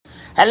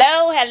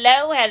Hello,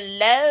 hello,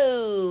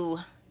 hello.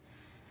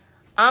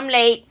 I'm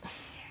late.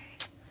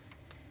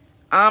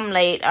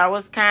 I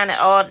was kind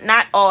of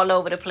not all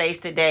over the place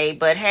today,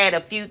 but had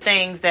a few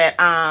things that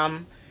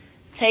I'm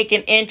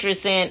taking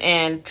interest in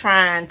and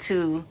trying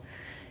to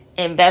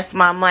invest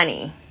my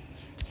money.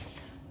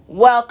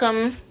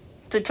 Welcome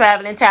to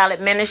Traveling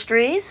Talent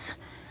Ministries.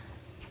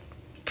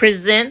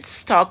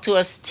 Presents Talk to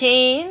Us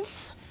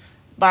Teens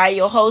by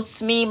your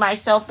hosts, me,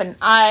 myself, and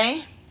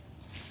I,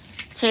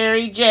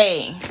 Terry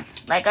J.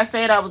 Like I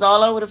said, I was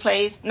all over the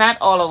place. Not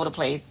all over the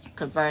place,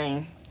 because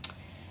I'm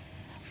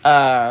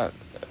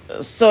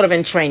sort of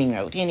in training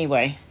mode.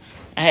 Anyway,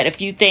 I had a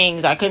few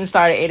things. I couldn't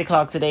start at 8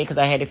 o'clock today because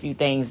I had a few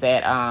things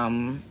that,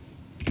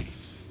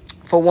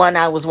 for one,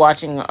 I was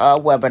watching a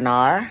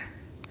webinar.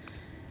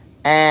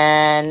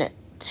 And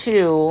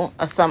two,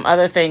 some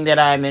other thing that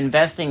I'm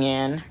investing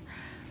in.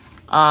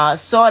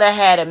 Sort of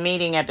had a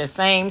meeting at the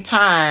same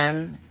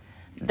time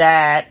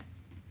that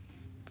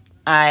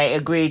I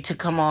agreed to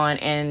come on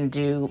and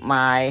do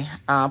my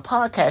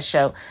podcast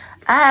show.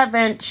 I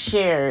haven't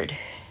shared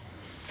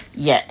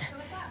yet.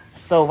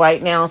 So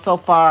right now, so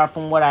far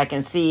from what I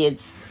can see,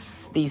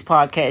 these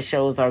podcast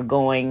shows are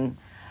going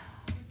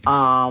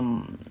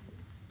on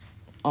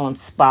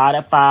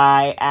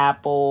Spotify,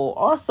 Apple,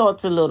 all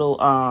sorts of little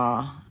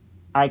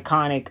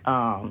iconic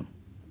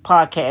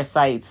podcast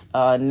sites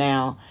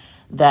now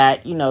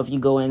that, if you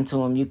go into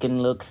them, you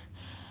can look.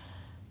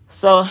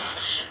 So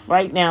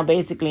right now,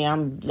 basically,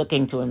 I'm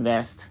looking to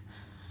invest.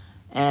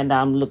 And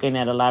I'm looking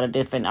at a lot of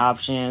different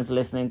options,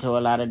 listening to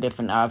a lot of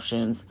different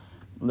options,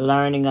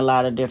 learning a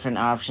lot of different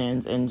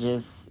options, and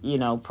just,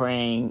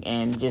 praying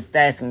and just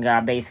asking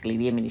God basically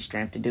to give me the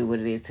strength to do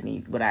what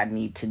I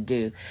need to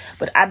do.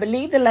 But I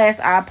believe the last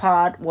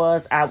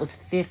iPod I was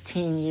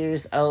 15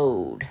 years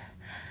old.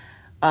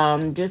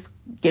 Just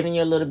giving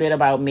you a little bit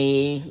about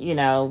me,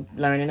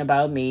 learning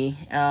about me,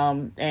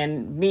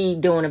 and me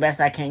doing the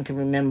best I can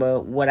remember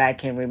what I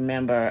can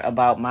remember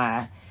about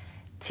my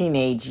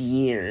teenage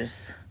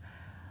years.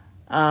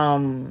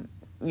 And,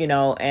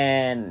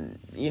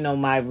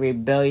 my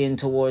rebellion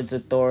towards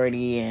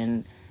authority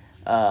and,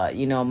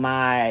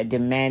 my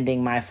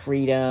demanding my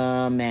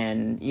freedom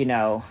and,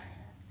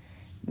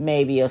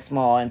 maybe a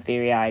small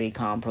inferiority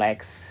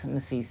complex. Let me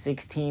see,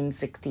 16.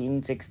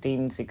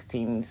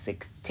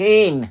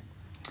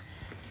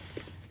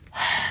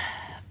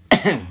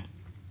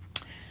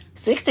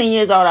 16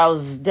 years old, I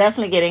was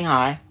definitely getting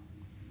high.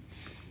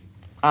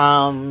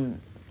 Only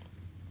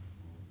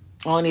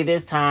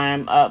this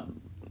time, it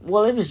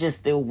was just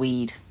still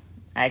weed,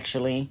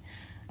 actually.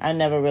 I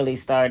never really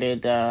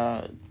started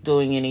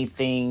doing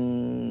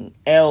anything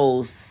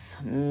else,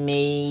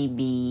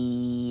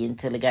 maybe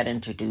until it got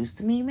introduced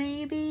to me,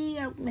 maybe.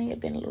 I may have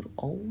been a little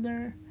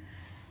older.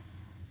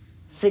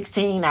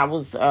 16, I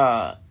was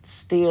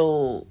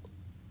still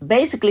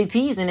basically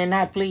teasing and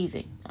not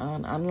pleasing.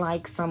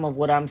 Unlike some of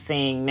what I'm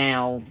seeing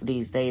now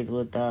these days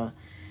with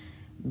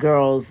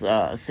girls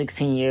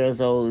 16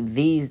 years old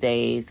these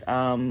days.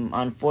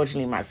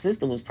 Unfortunately, my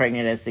sister was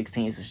pregnant at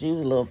 16, so she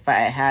was a little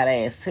fat, hot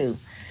ass too.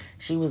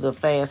 She was a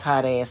fast,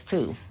 hot ass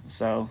too.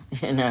 So,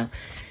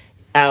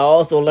 I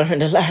also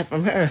learned a lot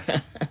from her.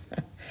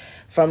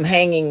 From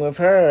hanging with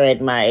her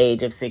at my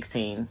age of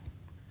 16.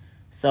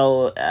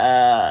 So,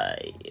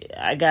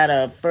 I got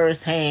a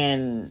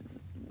first-hand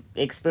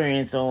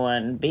experience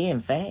on being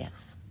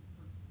fast.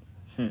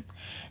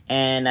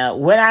 And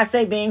when I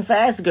say being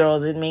fast,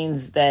 girls, it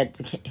means that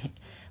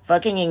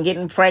fucking and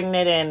getting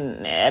pregnant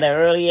and at an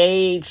early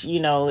age,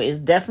 is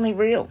definitely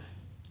real.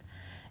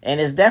 And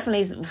it's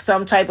definitely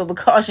some type of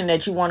precaution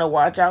that you want to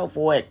watch out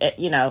for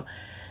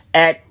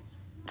at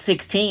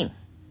 16.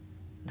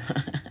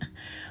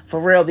 For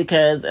real,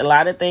 because a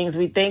lot of things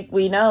we think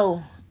we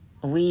know,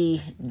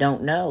 we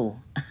don't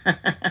know.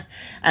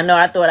 I know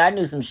I thought I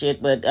knew some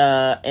shit, but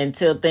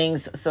until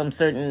some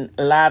certain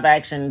live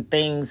action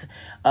things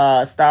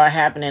start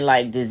happening,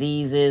 like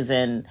diseases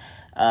and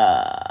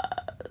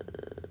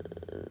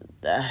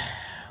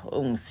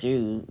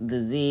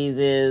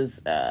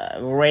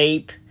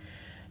rape,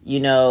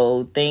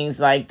 things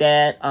like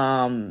that,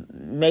 not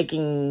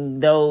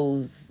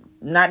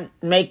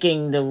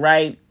making the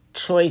right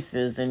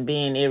choices and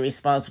being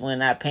irresponsible and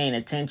not paying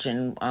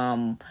attention,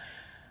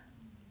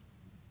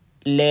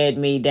 led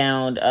me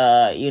down,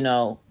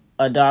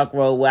 a dark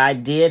road where I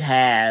did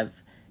have,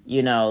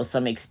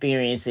 some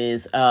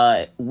experiences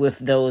with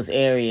those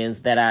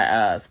areas that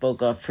I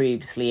spoke of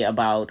previously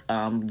about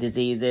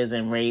diseases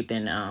and rape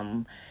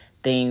and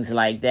things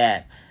like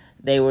that.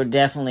 They were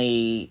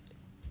definitely,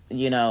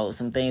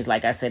 some things,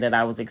 like I said, that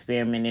I was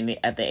experimenting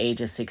at the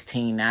age of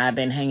 16. Now, I've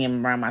been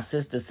hanging around my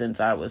sister since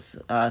I was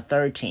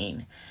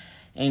 13.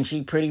 And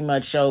she pretty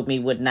much showed me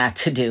what not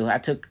to do. I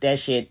took that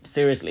shit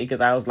seriously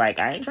because I was like,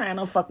 I ain't trying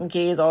no fucking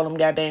kids, all them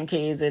goddamn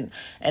kids and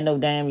at no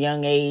damn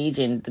young age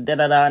and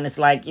da-da-da. And it's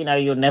like,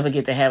 you'll never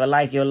get to have a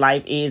life. Your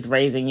life is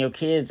raising your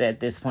kids at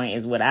this point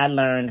is what I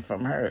learned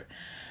from her.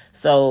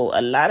 So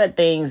a lot of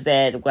things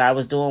that I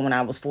was doing when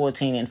I was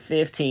 14 and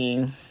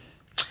 15,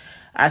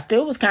 I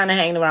still was kind of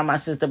hanging around my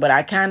sister, but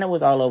I kind of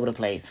was all over the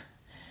place.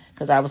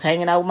 because I was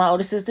hanging out with my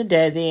older sister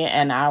Desi,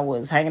 and I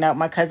was hanging out with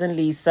my cousin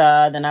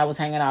Lisa. Then I was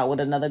hanging out with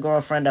another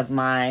girlfriend of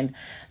mine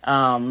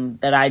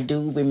that I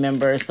do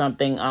remember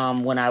something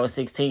when I was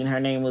 16. Her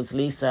name was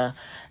Lisa.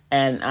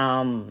 And,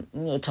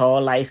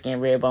 tall,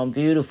 light-skinned, red-bone,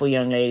 beautiful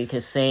young lady,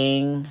 could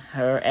sing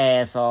her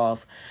ass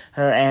off.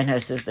 Her and her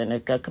sister,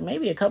 and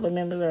maybe a couple of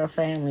members of her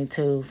family,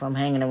 too, from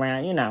hanging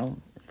around,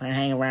 from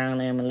hanging around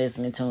them and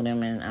listening to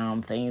them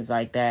and things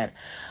like that.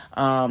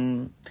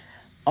 On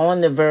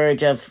the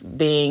verge of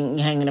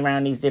hanging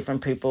around these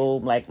different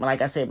people, like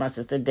I said, my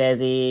sister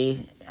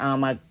Desi,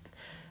 my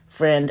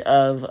friend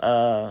of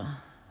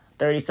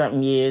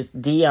 30-something years,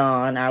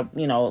 Dion,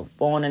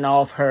 on and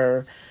off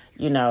her.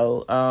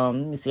 Let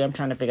me see, I'm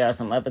trying to figure out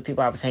some other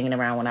people I was hanging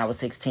around when I was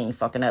 16,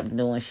 fucking up,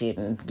 doing shit,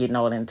 and getting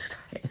all into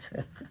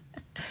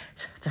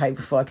type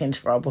of fucking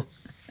trouble.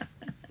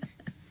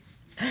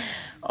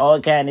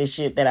 All kind of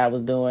shit that I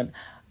was doing.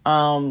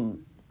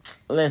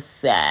 Let's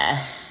see.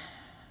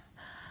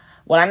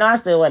 Well, I know I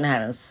still wasn't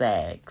having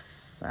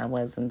sex. I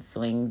wasn't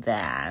doing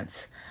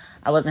that.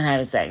 I wasn't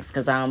having sex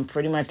because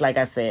pretty much, like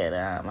I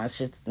said, my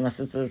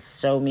sister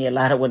showed me a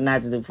lot of what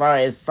not to do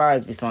as far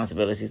as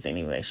responsibilities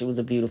anyway. She was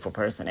a beautiful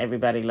person.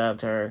 Everybody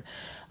loved her.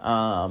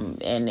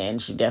 And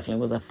she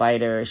definitely was a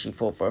fighter. She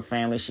fought for her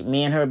family.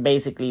 Me and her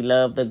basically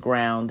loved the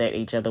ground that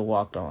each other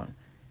walked on.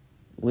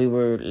 We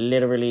were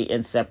literally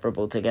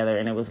inseparable together,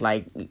 and it was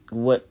like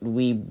what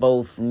we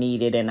both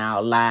needed in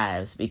our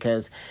lives,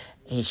 because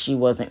she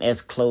wasn't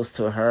as close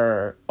to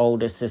her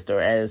older sister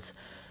as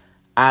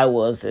I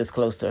was as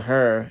close to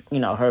her,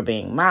 her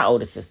being my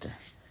older sister.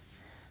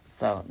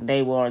 So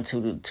they were on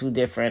two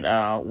different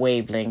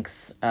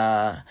wavelengths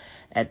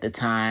at the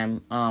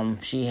time.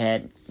 She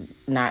had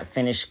not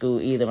finished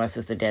school either, my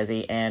sister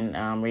Desi,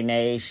 and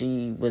Renee,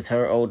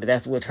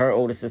 that's with her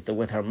older sister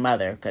with her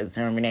mother, because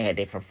her and Renee had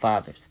different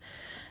fathers.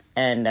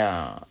 And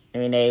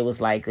Renee was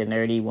like the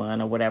nerdy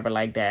one or whatever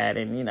like that,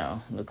 and,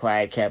 the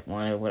quiet kept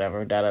one or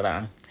whatever,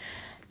 da-da-da.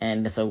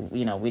 And so,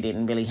 we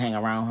didn't really hang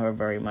around her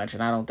very much.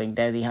 And I don't think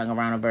Desi hung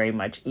around her very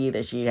much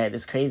either. She had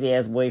this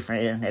crazy-ass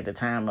boyfriend at the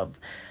time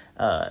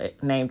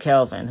named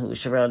Kelvin, who was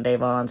Sherelle and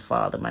Davon's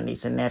father, my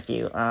niece and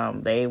nephew.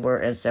 They were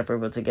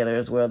inseparable together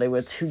as well. They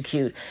were too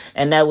cute.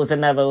 And that was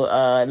another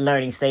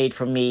learning stage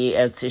for me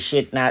as to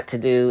shit not to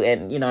do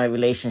in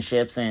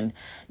relationships. And,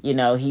 he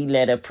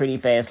led a pretty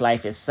fast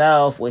life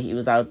himself, where he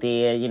was out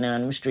there, in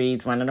the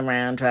streets, running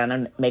around, trying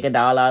to make $1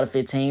 out of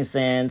 15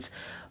 cents.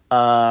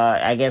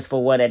 I guess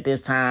for what at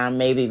this time,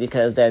 maybe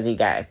because Desi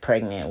got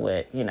pregnant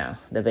with,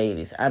 the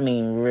babies. I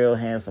mean, real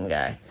handsome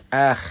guy.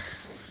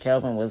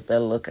 Kelvin was the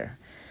looker.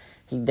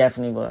 He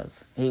definitely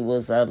was. He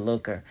was a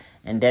looker.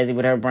 And Desi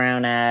with her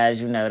brown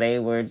eyes,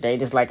 they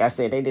just, like I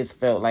said, they just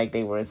felt like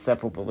they were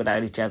inseparable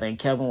without each other. And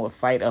Kelvin would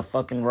fight a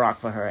fucking rock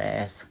for her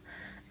ass.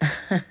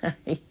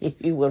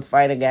 He would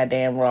fight a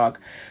goddamn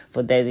rock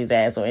for Desi's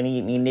ass, or any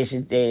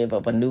initiative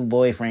of a new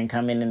boyfriend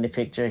coming in the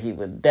picture. You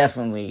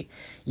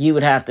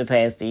would have to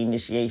pass the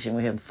initiation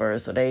with him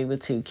first. So they were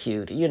too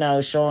cute,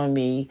 showing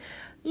me,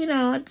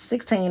 at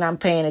 16, I'm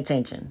paying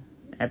attention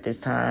at this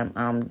time.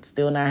 I'm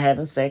still not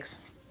having sex.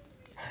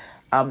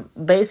 I'm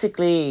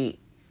basically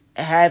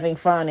having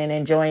fun and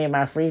enjoying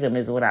my freedom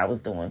is what I was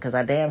doing, because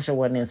I damn sure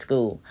wasn't in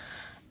school.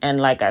 And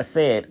like I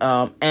said,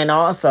 and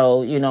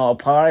also, a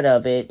part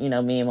of it,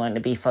 me wanting to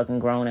be fucking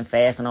grown and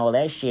fast and all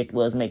that shit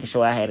was making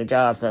sure I had a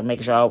job. So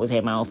making sure I always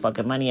had my own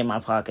fucking money in my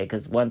pocket.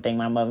 Because one thing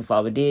my mother and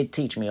father did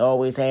teach me,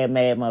 always had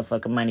mad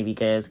motherfucking money,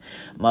 because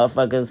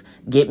motherfuckers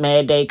get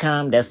mad day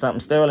come. That's something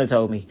Sterling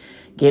told me.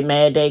 Get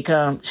mad day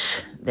come.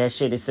 That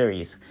shit is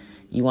serious.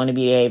 You want to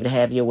be able to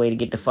have your way to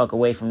get the fuck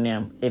away from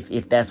them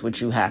if that's what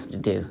you have to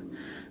do.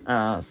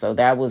 So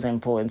that was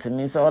important to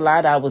me. So a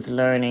lot I was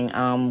learning.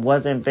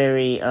 Wasn't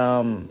very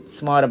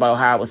smart about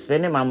how I was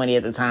spending my money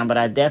at the time, but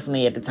I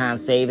definitely at the time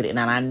saved it, and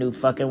I knew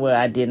fucking well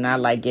I did not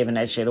like giving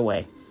that shit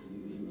away.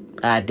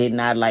 I did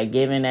not like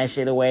giving that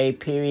shit away,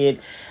 period.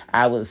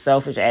 I was a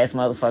selfish ass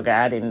motherfucker.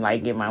 I didn't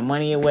like giving my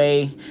money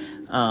away.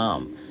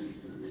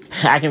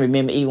 I can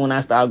remember even when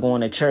I started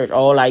going to church,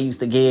 all I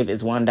used to give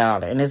is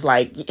 $1. And it's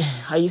like,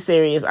 are you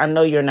serious? I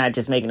know you're not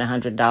just making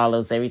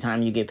 $100 every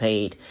time you get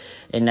paid,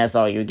 and that's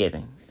all you're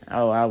giving.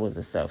 Oh, I was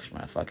a selfish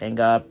motherfucker. And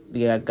God,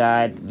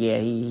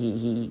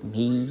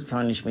 he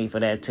punished me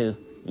for that too.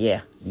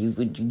 Yeah, you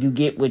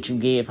get what you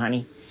give,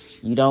 honey.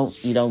 You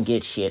don't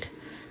get shit.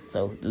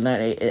 So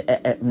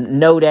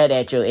know that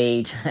at your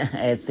age,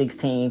 at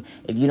 16,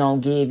 if you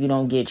don't give, you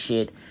don't get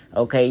shit.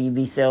 Okay, you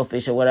be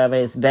selfish or whatever.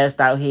 It's best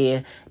out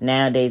here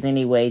nowadays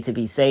anyway to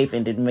be safe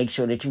and to make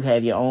sure that you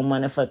have your own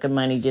motherfucking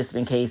money just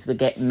in case we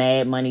get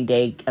mad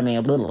day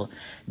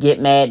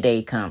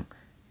come.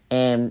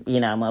 And,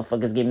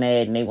 motherfuckers get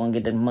mad and they won't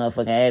get the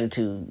motherfucking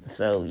attitude.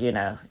 So, you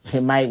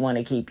might want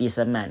to keep you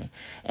some money.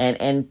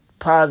 And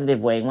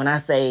positive way. When I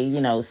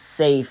say,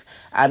 safe,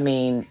 I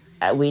mean,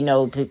 we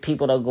know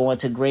people are going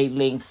to great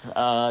lengths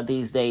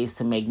these days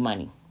to make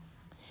money.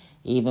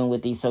 Even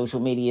with these social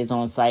medias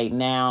on site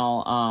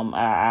now,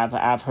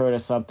 I've heard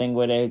of something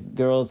where the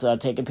girls are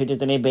taking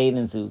pictures in their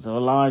bathing suits or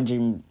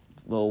lingerie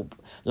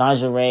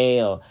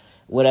or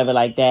whatever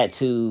like that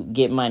to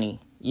get money,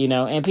 you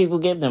know, and people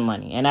give them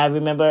money. And I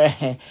remember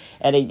at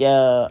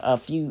a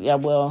few,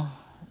 well,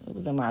 it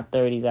was in my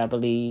 30s, I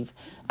believe,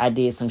 I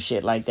did some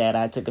shit like that.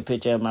 I took a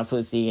picture of my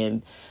pussy,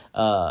 and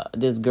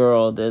this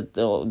girl,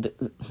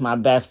 my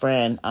best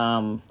friend,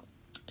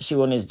 she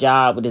won this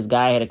job with this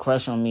guy, had a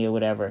crush on me or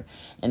whatever.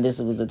 And this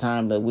was the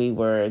time that we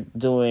were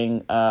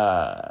doing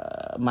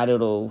my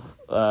little,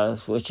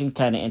 what you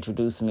kind of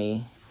introduced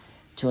me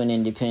to an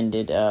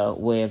independent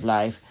way of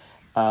life.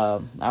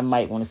 I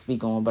might want to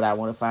speak on, but I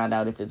want to find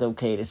out if it's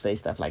okay to say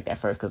stuff like that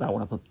first, because I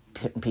want to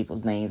put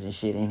people's names and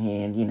shit in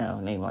here, and, you know,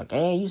 and they like,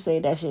 hey, you say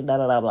that shit, blah,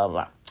 blah, blah,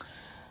 blah.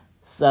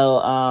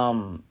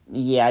 So,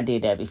 yeah, I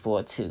did that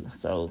before, too.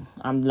 So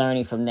I'm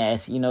learning from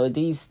that. You know,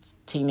 these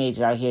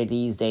teenagers out here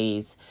these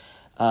days,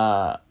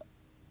 they're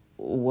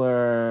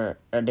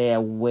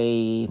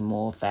way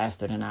more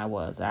faster than I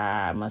was.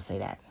 I must say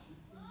that.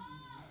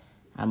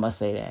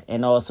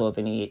 And also, if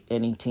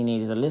any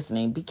teenagers are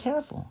listening, be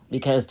careful.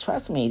 Because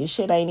trust me, this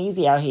shit ain't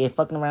easy out here.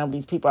 Fucking around with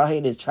these people out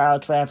here. There's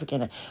child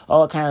trafficking and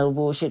all kind of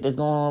bullshit that's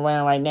going on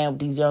around right now with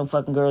these young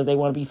fucking girls. They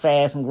want to be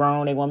fast and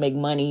grown. They want to make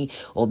money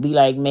or be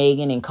like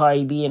Megan and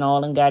Cardi B and all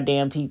them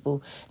goddamn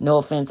people. No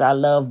offense, I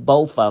love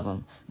both of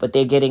them. But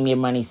they're getting their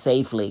money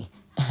safely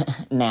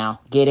now.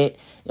 Get it?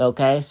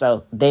 Okay?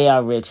 So they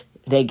are rich.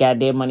 They got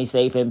their money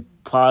safe and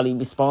probably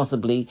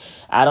responsibly.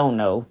 I don't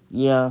know.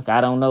 Yeah, I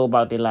don't know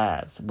about their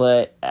lives.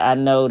 But I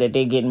know that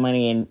they're getting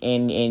money,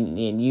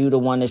 and you, the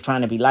one that's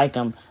trying to be like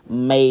them,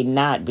 may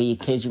not be,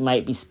 because you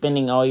might be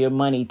spending all your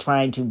money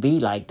trying to be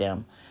like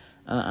them.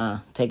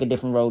 Take a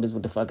different road is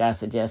what the fuck I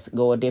suggest.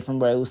 Go a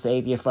different road,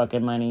 save your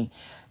fucking money,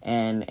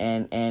 and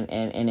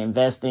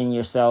invest in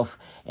yourself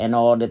and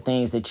all the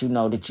things that you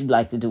know that you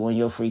like to do in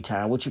your free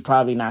time, which you're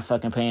probably not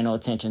fucking paying no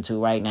attention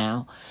to right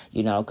now,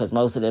 you know, because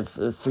most of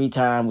the free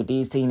time with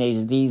these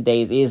teenagers these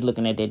days is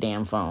looking at their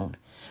damn phone.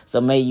 So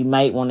you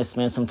might want to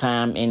spend some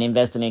time in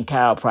investing in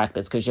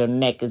chiropractors, because your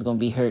neck is going to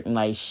be hurting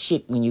like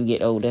shit when you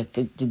get older,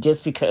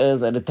 just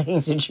because of the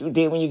things that you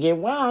did when you get,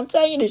 wow, I'm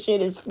telling you, this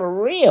shit is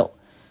for real.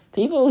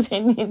 People,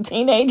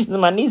 teenagers,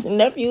 my nieces and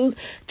nephews,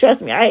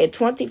 trust me, I had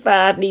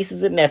 25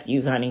 nieces and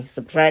nephews, honey.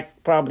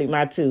 Subtract probably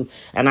my 2.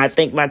 And I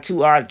think my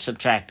 2 are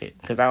subtracted,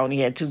 because I only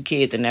had 2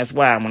 kids, and that's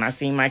why when I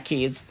seen my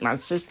kids, my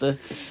sister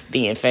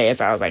being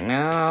fast, I was like,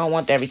 no, I don't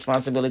want that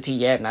responsibility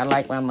yet, and I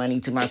like my money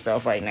to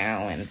myself right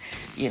now. And,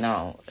 you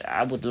know,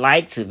 I would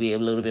like to be a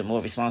little bit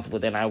more responsible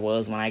than I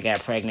was when I got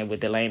pregnant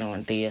with Delano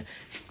and Thea.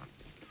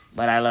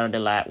 But I learned a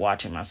lot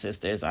watching my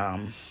sisters.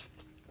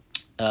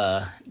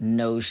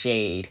 No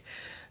shade.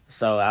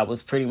 So I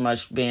was pretty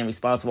much being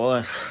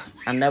responsible.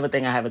 Another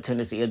thing I have a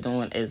tendency of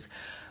doing is,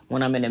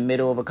 when I'm in the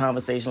middle of a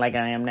conversation like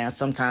I am now,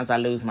 sometimes I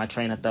lose my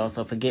train of thought.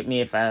 So forgive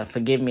me if I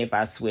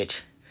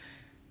switch,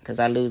 because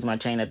I lose my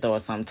train of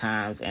thought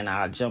sometimes, and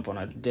I'll jump on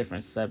a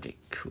different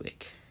subject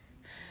quick.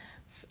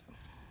 So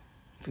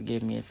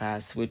forgive me if I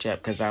switch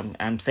up, because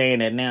I'm saying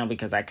that now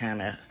because I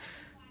kind of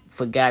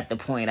forgot the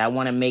point. I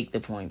want to make the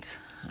points.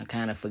 I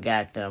kind of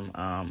forgot them,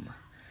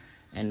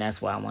 and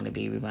that's why I want to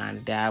be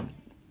reminded that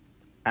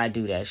I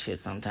do that shit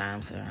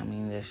sometimes. I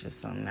mean, that's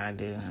just something I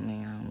do. I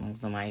mean,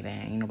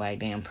 ain't nobody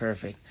damn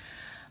perfect.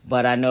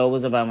 But I know it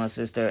was about my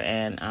sister,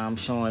 and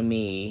showing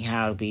me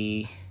how to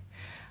be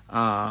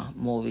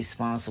more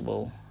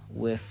responsible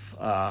with,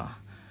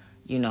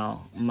 you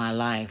know, my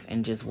life,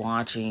 and just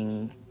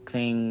watching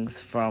things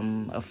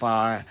from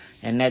afar.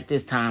 And at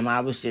this time,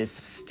 I was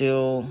just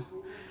still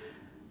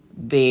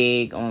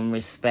big on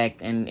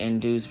respect,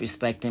 and dudes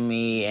respecting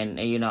me, and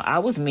you know, I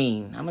was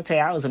mean. I'm gonna tell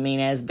you, I was a mean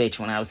ass bitch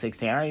when I was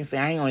 16. I ain't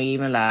gonna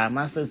even lie.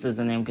 My sisters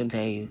and them can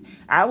tell you,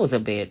 I was a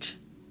bitch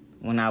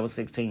when I was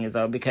 16 years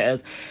old,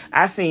 because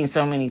I seen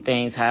so many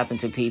things happen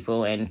to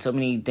people, and so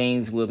many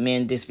things with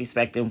men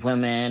disrespecting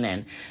women,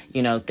 and,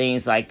 you know,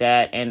 things like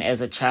that. And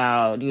as a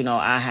child, you know,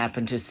 I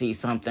happened to see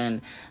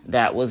something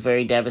that was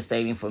very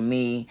devastating for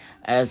me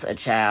as a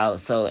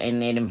child. So,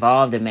 and it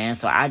involved a man.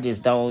 So I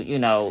just don't, you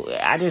know,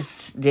 I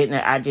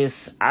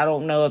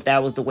don't know if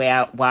that was the way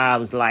why I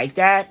was like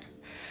that.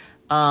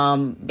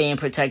 Being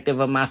protective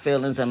of my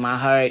feelings and my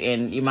heart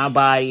and my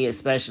body,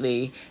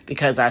 especially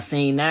because I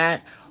seen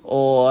that.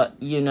 Or,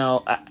 you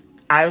know,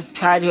 I've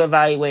tried to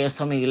evaluate on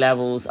so many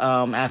levels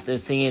after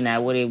seeing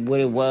that what it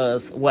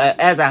was. Well,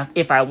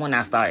 when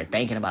I started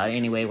thinking about it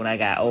anyway, when I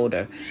got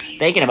older,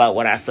 thinking about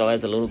what I saw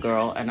as a little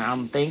girl, and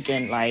I'm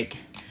thinking like,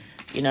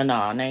 you know,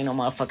 no, there ain't no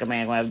motherfucking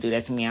man gonna ever do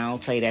that to me. I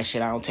don't play that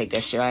shit. I don't take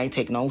that shit. I ain't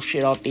take no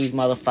shit off these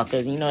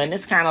motherfuckers. You know, and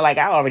it's kind of like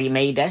I already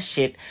made that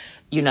shit,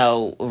 you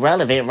know,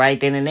 relevant right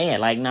then and there.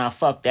 Like, nah,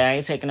 fuck that. I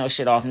ain't taking no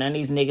shit off. None of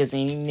these niggas,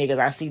 any niggas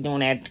I see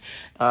doing that,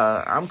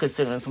 I'm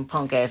considering some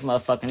punk ass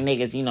motherfucking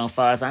niggas, you know, as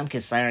far as I'm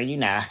concerned, you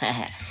know,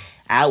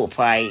 I would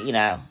probably, you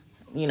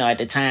know, at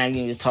the time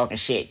you was talking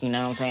shit, you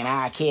know what I'm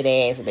saying? Kid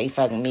ass, if they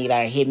fucking me,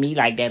 like, hit me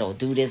like that, or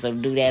do this or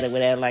do that or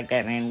whatever like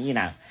that, and, you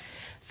know.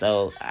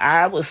 So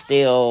I was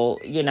still,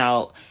 you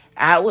know,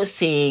 I was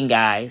seeing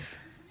guys,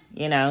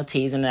 you know,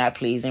 teasing, not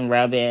pleasing,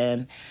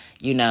 rubbing,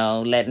 you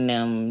know, letting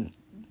them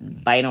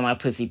bite on my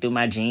pussy through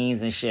my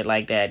jeans and shit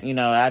like that. You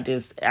know,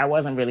 I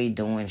wasn't really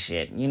doing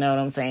shit. You know what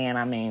I'm saying?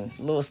 I mean,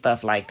 little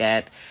stuff like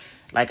that.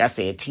 Like I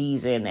said,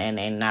 teasing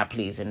and not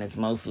pleasing is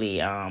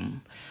mostly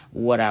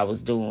what I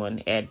was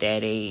doing at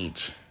that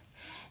age.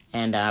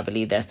 And I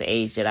believe that's the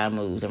age that I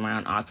moved,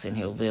 around Oxon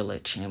Hill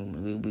Village.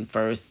 And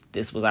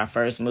this was our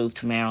first move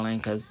to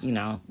Maryland because, you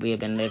know, we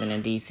had been living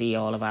in D.C.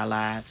 all of our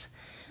lives.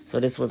 So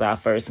this was our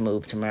first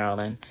move to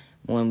Maryland.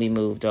 When we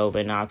moved over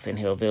in Oxon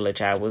Hill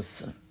Village, I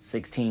was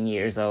 16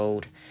 years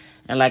old.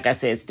 And like I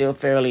said, still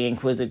fairly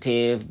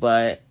inquisitive,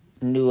 but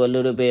knew a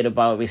little bit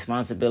about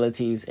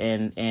responsibilities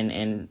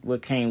and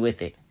what came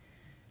with it.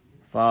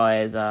 As far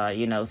as,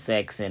 you know,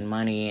 sex and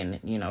money and,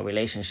 you know,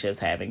 relationships,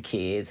 having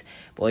kids,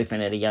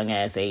 boyfriend at a young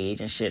ass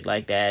age and shit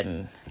like that,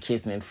 and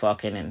kissing and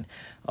fucking and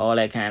all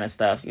that kind of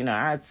stuff. You know,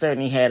 I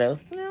certainly had a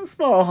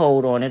small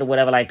hold on it or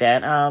whatever like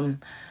that.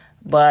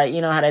 But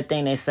you know how that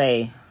thing they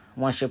say,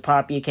 once you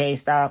pop, you can't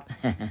stop?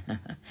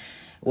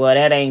 Well,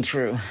 that ain't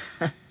true.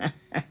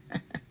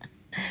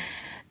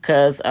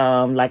 Because,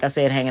 like I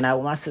said, hanging out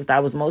with my sister, I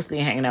was mostly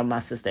hanging out with my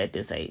sister at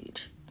this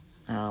age.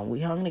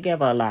 We hung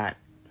together a lot.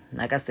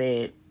 Like I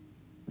said,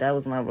 that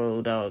was my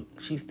road dog.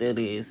 She still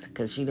is,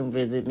 because she done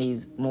visit me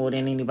more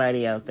than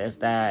anybody else that's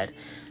died.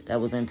 That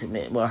was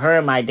intimate. Well, her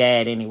and my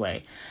dad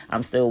anyway.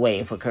 I'm still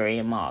waiting for Curry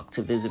and Mark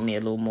to visit me a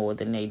little more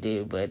than they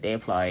do, but they're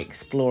probably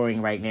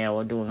exploring right now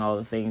or doing all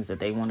the things that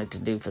they wanted to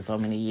do for so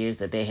many years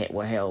that they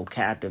were held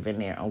captive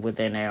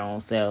within their own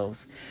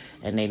selves,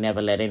 and they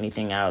never let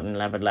anything out and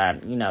never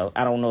let, you know,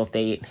 I don't know if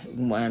they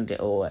wanted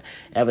or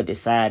ever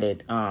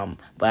decided,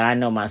 but I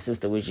know my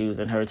sister was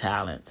using her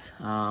talents,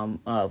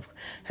 of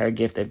her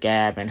gift of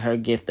gab and her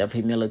gift of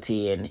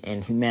humility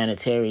and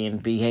humanitarian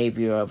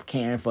behavior of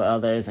caring for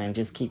others and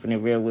just keeping it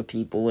real with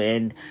people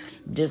and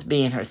just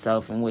being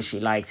herself and what she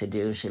liked to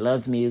do. She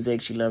loved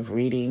music. She loved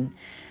reading.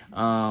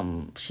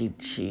 She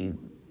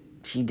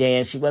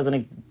danced. She wasn't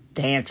a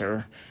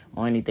dancer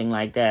or anything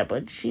like that,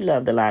 but she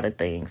loved a lot of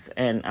things.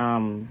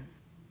 And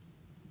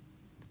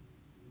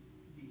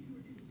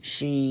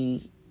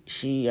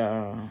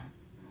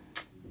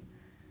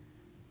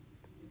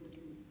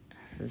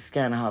it's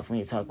kind of hard for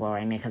me to talk about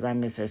right now because I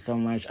miss her so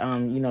much.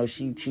 You know,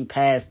 she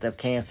passed of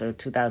cancer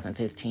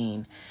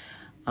 2015.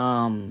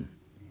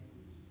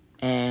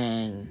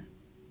 And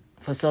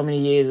for so many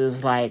years, it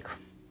was like,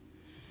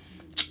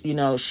 you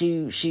know,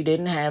 she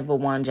didn't have but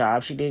one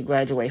job. She did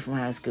graduate from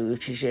high school.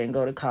 She didn't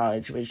go to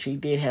college, but she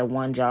did have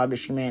one job that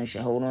she managed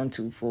to hold on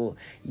to for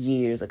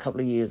years, a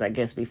couple of years, I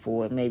guess,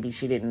 before. Maybe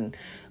she didn't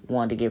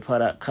want to get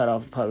cut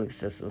off public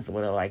assistance or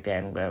whatever like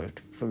that, and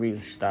for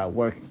reasons she started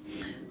working.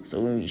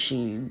 So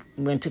she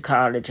went to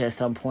college at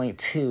some point,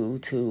 too,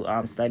 to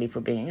study for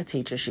being a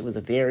teacher. She was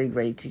a very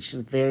great teacher. She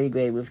was very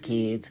great with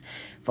kids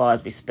as far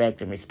as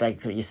respect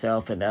for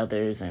yourself and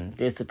others and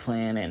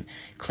discipline and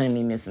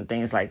cleanliness and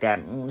things like that.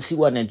 She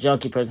wasn't a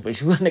junkie person, but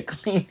she wasn't a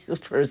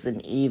cleanest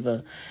person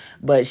either.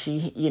 But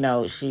she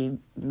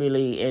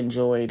really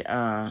enjoyed,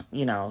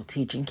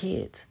 teaching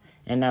kids.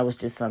 And that was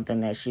just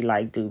something that she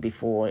liked to do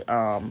before,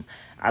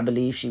 I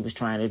believe she was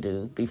trying to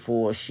do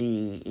before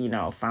she,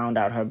 found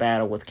out her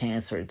battle with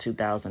cancer in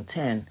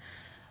 2010.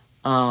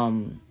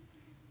 And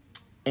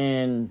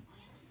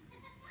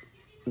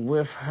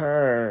with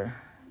her,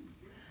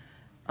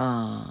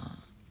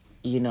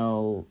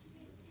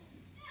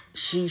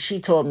 she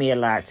taught me a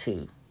lot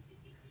too.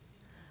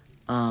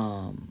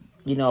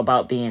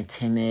 About being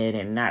timid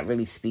and not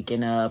really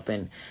speaking up.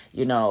 And,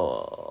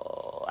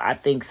 I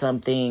think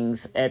some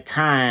things at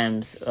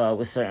times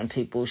with certain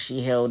people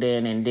she held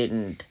in and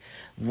didn't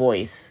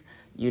voice,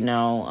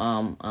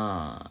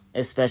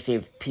 especially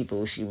if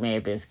people she may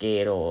have been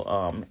scared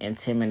or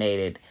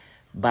intimidated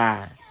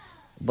by.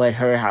 But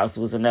her house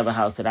was another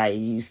house that I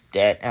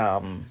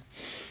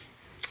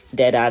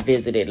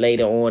visited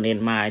later on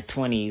in my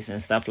 20s and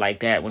stuff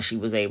like that when she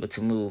was able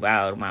to move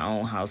out of my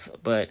own house.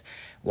 But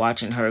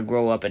watching her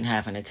grow up and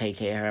having to take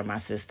care of her and my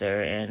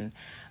sister and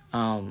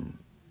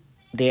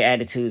their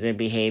attitudes and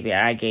behavior,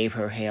 I gave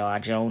her hell. I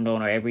joned on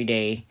her every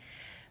day.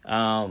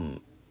 I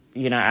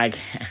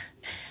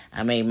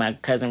made my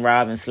cousin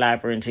Robin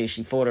slap her until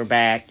she fought her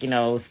back.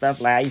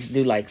 Stuff like I used to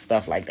do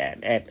stuff like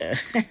that.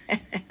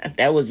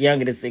 That was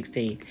younger than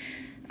 16.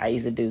 I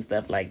used to do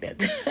stuff like that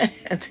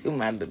to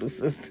my little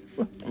sisters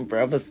and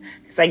brothers.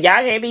 It's like,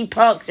 y'all can't be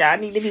punks. Y'all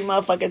need to be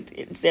motherfuckers.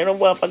 Instead of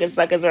motherfucking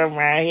suckers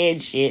around here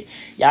and shit.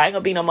 Y'all ain't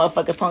gonna be no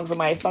motherfucking punks.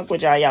 Somebody fuck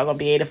with y'all. Y'all gonna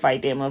be able to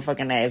fight their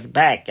motherfucking ass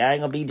back. Y'all ain't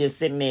gonna be just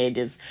sitting there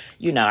just,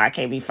 I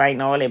can't be fighting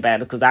all their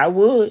battles because I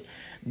would,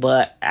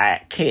 but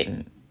I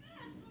couldn't.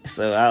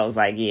 So I was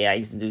like, yeah, I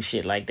used to do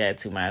shit like that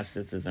to my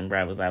sisters and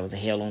brothers. I was a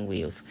hell on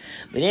wheels.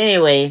 But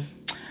anyway,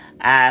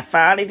 I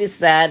finally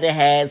decided to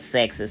have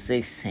sex at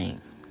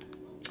 16.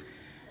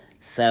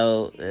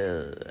 So,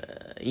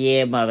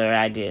 yeah, mother,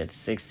 I did.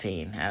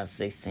 16. I was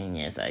 16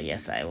 years old.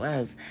 Yes, I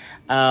was.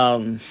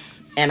 And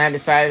I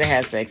decided to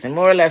have sex. And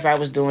more or less, I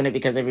was doing it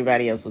because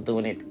everybody else was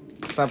doing it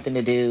something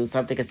to do,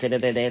 something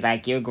considered that they're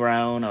like you're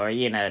grown or,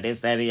 this,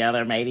 that, the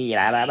other, maybe,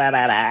 I'm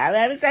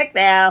having sex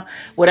now,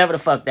 whatever the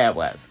fuck that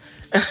was.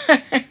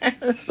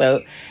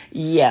 So,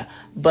 yeah.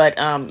 But,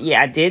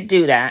 I did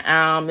do that.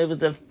 It was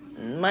the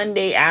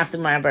Monday after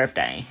my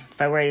birthday,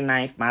 February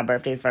 9th. My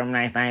birthday is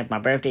February 9th. My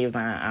birthday was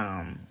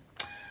on,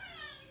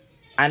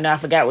 I know I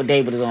forgot what day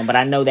it was on, but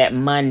I know that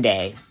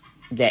Monday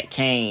that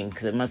came,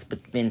 because it must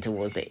have been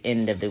towards the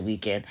end of the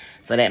weekend.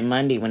 So that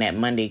Monday, when that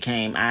Monday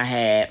came, I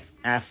had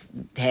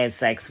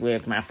sex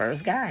with my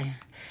first guy.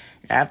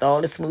 After all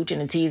the smooching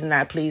and teasing,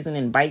 not pleasing,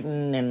 and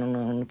biting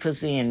and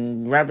pussy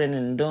and rubbing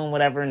and doing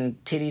whatever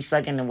and titty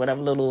sucking and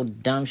whatever little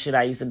dumb shit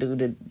I used to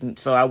do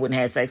so I wouldn't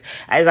have sex.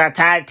 I was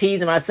tired of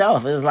teasing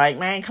myself. It was like,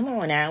 man, come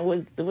on now.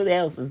 What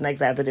else is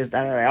next after this?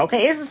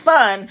 Okay, this is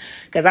fun.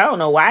 Because I don't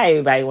know why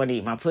everybody want to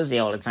eat my pussy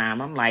all the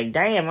time. I'm like,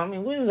 damn,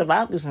 what is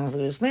about this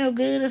motherfucker? It smell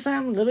good or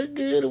something? Look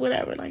good or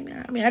whatever? Like,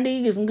 nah. I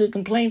did get some good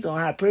complaints on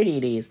how pretty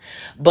it is.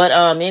 But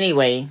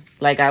anyway,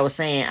 like I was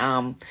saying,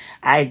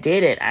 I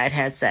did it. I'd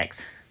had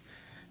sex.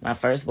 My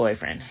first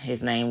boyfriend,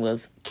 his name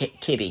was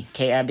Kibby,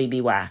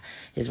 Kibby.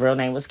 His real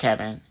name was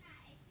Kevin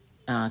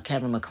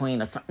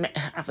McQueen or something.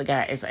 I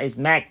forgot. It's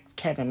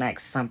Kevin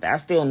Max something. I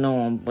still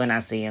know him when I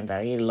see him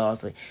though. He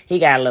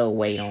got a little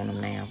weight on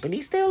him now, but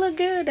he still look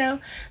good though.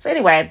 So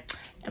anyway,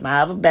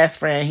 my other best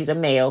friend, he's a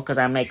male because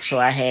I make sure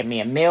I had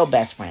me a male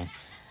best friend,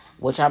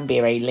 which I'm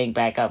be ready to link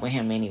back up with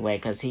him anyway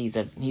because he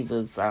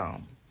was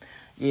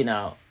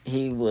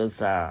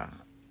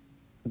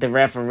the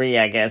referee,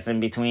 I guess, in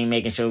between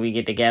making sure we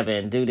get together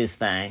and do this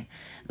thing.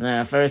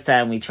 The first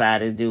time we tried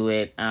to do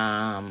it,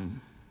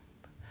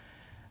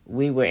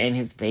 we were in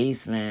his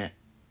basement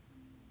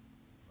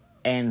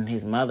and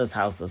his mother's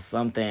house or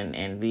something,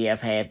 and we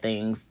have try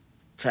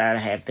to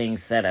have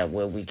things set up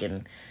where we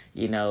can,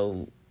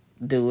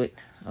 do it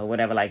or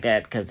whatever like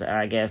that, because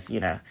I guess,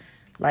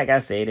 like I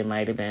said, it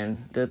might have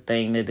been the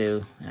thing to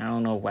do. I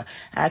don't know why.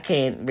 I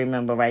can't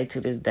remember right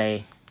to this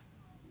day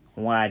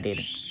why I did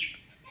it.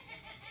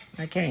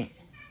 I can't.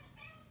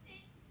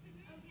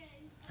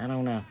 I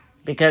don't know.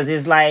 Because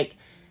it's like,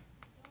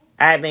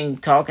 I've been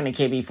talking to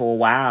Kevin for a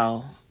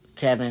while,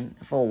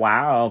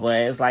 but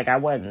it's like I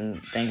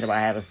wasn't thinking about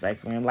having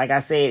sex with him. Like I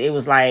said, it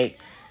was like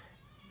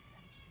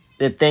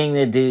the thing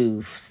to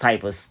do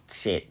type of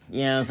shit.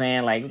 You know what I'm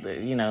saying? Like,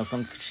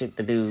 some shit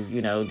to do,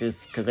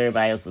 just because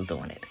everybody else was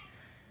doing it.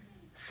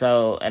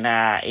 So, and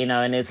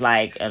and it's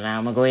like, and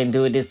I'm going to go ahead and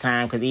do it this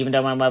time, because even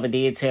though my mother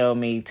did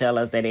tell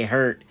us that it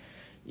hurt,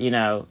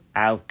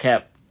 I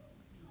kept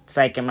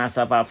psyching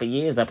myself out for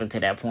years up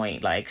until that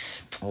point. Like,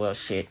 well,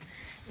 shit.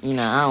 I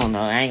don't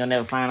know. I ain't gonna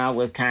never find out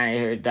what kind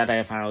of hurt that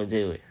if I would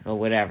do it or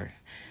whatever.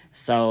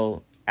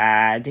 So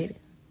I did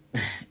it.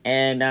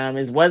 And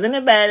it wasn't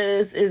as bad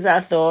as I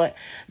thought.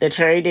 The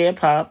cherry did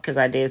pop because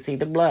I did see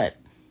the blood.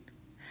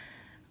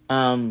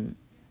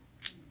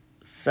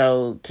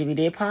 So Kibby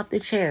did pop the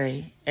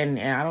cherry. And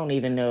I don't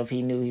even know if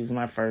he knew he was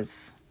my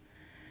first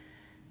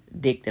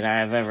dick that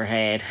I've ever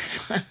had.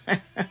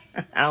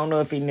 I don't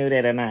know if he knew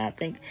that or not. I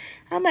think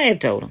I may have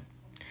told him.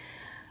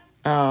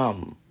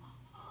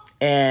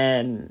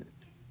 And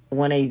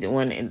when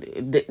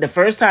the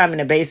first time in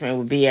the basement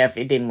with BF,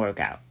 it didn't work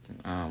out.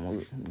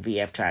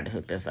 BF tried to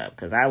hook us up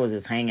because I was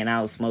just hanging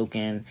out,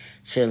 smoking,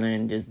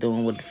 chilling, just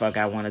doing what the fuck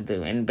I want to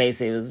do. And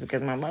basically it was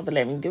because my mother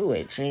let me do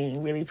it. She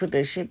didn't really put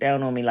that shit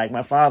down on me like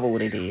my father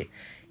would have did.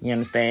 You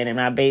understand?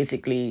 And I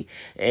basically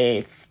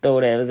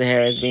thought that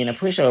as being a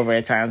pushover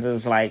at times. It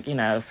was like,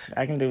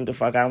 I can do the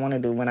fuck I want to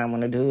do when I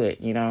want to do it,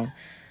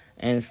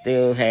 and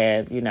still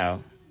have,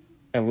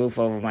 a roof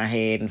over my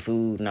head and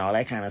food and all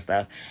that kind of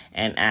stuff.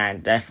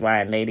 And that's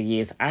why in later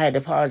years I had to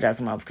apologize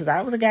to myself because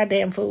I was a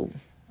goddamn fool.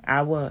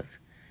 I was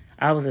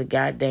a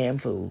goddamn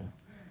fool.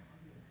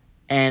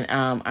 And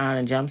on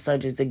a jump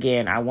subjects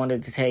again, I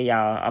wanted to tell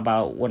y'all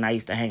about when I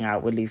used to hang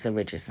out with Lisa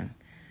Richardson.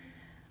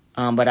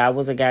 But I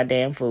was a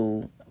goddamn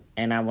fool,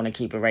 and I want to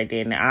keep it right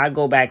there. Now, I'll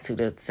go back to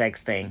the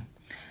sex thing.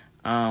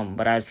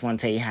 But I just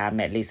want to tell you how I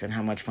met Lisa and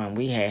how much fun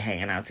we had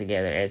hanging out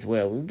together as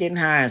well. We were getting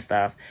high and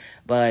stuff,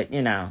 but,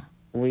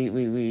 we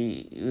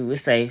were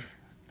safe.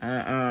 All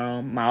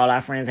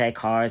our friends had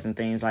cars and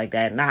things like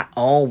that. Not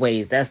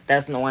always. That's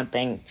the one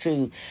thing,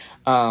 too,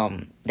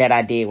 that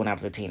I did when I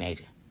was a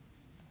teenager.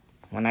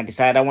 When I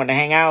decided I wanted to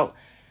hang out,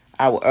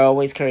 I would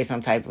always carry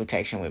some type of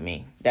protection with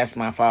me. That's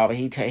my father.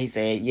 He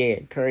said, yeah,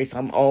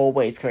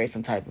 always carry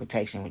some type of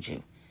protection with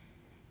you.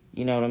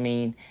 You know what I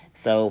mean?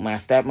 So my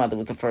stepmother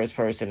was the first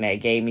person that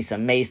gave me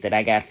some mace that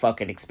I got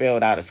fucking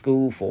expelled out of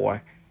school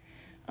for.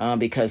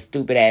 Because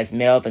stupid ass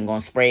Melvin gonna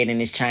spray it in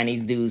this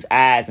Chinese dude's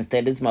eyes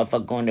instead of this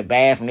motherfucker going to the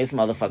bathroom. This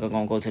motherfucker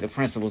gonna go to the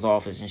principal's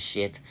office and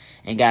shit.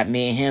 And got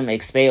me and him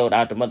expelled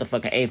out the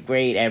motherfucking 8th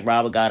grade at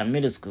Robert Goddard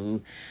Middle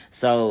School.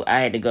 So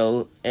I had to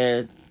go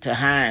to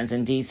Hines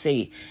in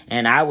D.C.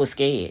 And I was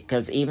scared.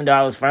 Because even though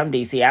I was from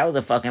D.C., I was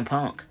a fucking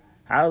punk.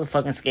 I was a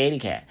fucking scaredy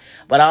cat.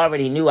 But I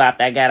already knew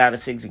after I got out of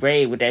 6th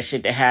grade with that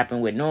shit that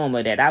happened with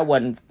Norma that I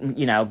wasn't,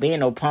 being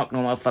no punk no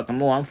motherfucking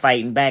more. I'm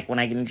fighting back when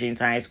I get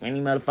into high school.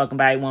 Any motherfucking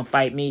body want to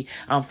fight me,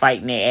 I'm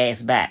fighting their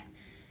ass back.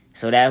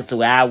 So that's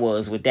where I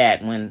was with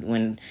that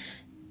when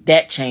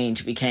that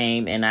change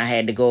became, and I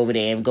had to go over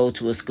there and go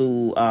to a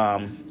school,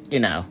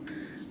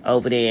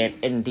 over there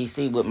in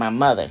D.C. with my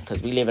mother,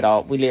 because we lived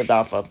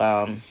off of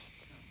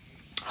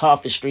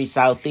Harford Street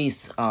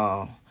Southeast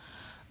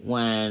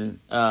when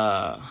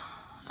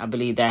I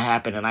believe that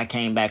happened, and I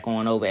came back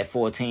on over at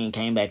 14,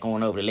 came back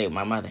on over to live with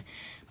my mother.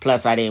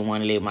 Plus, I didn't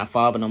want to live with my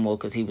father no more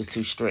because he was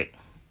too strict.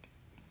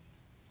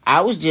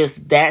 I was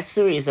just that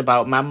serious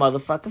about my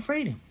motherfucking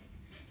freedom.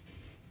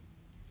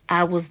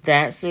 I was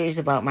that serious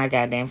about my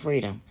goddamn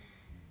freedom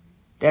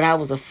that I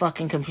was a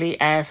fucking complete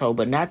asshole,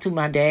 but not to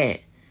my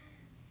dad.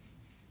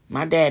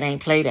 My dad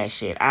ain't play that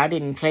shit. I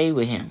didn't play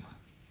with him.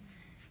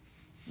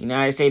 You know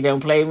how they say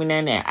don't play with me none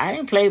of that. I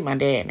didn't play with my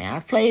dad now. I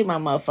played my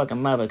motherfucking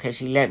mother because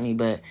she let me,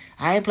 but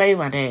I didn't play with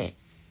my dad.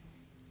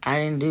 I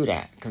didn't do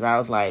that because I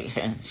was like,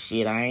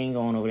 shit, I ain't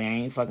going over there. I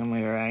ain't fucking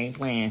with her. I ain't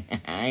playing.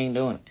 I ain't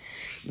doing it.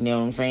 You know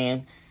what I'm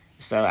saying?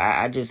 So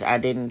I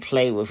didn't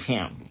play with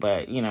him.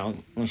 But,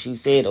 when she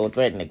said or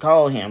threatened to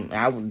call him,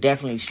 I would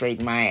definitely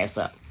straighten my ass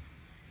up.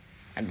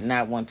 I did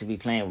not want to be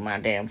playing with my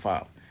damn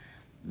father.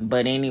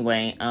 But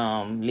anyway,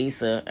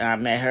 Lisa, I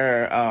met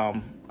her,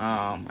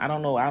 I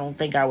don't know, I don't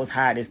think I was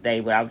high this day,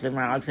 but I was living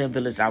around Oxford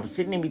Village. I was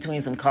sitting in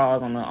between some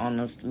cars on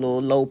this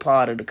little low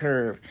part of the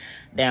curve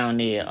down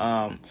there,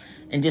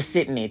 and just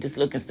sitting there, just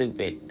looking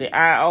stupid.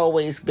 I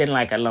always been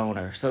like a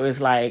loner. So it's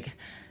like,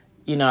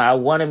 I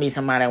want to meet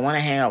somebody, I want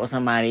to hang out with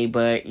somebody,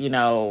 but,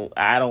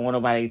 I don't want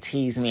nobody to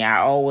tease me. I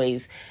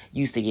always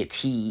used to get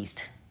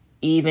teased.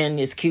 Even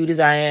as cute as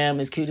I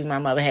am, as cute as my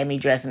mother had me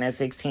dressing at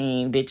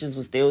 16, bitches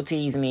would still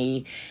tease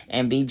me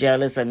and be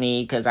jealous of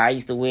me because I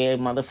used to wear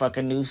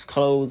motherfucking new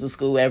clothes to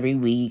school every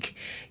week.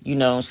 You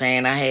know what I'm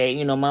saying? I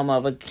had, my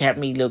mother kept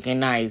me looking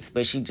nice,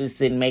 but she just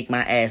didn't make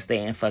my ass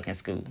stay in fucking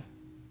school.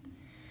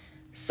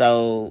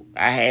 So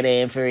I had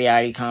an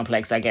inferiority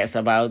complex, I guess,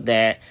 about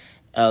that.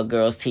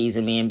 Girls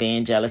teasing me and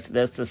being jealous.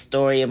 That's the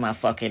story of my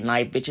fucking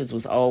life. Bitches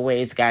was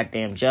always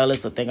goddamn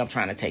jealous or think I'm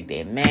trying to take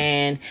their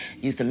man.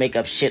 Used to make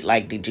up shit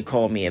like, did you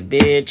call me a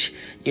bitch?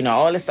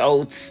 All this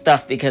old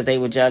stuff because they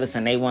were jealous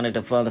and they wanted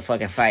to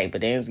motherfucking fight.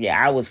 But then,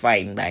 I was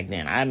fighting back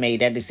then. I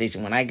made that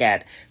decision when I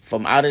got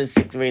from out of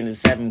the 6th grade to the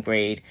 7th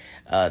grade.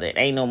 That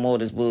ain't no more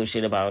this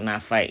bullshit about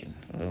not fighting.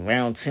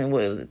 Around 10,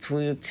 what was it,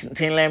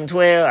 10, 11,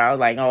 12? I was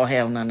like, oh,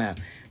 hell no.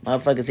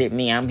 Motherfuckers hit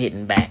me, I'm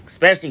hitting back.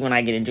 Especially when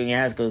I get in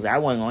junior high school. I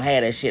wasn't gonna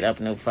have that shit up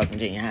in no fucking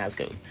junior high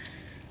school.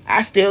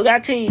 I still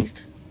got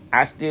teased.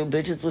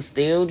 Bitches was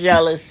still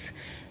jealous.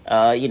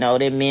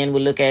 Their men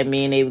would look at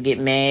me and they would get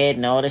mad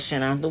and all that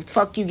shit. The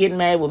fuck you getting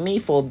mad with me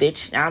for,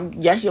 bitch?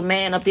 I'm just your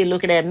man up there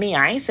looking at me.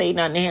 I ain't say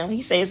nothing to him.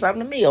 He said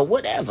something to me or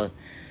whatever.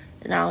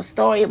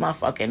 Story of my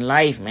fucking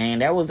life, man.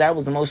 That was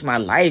the most of my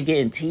life,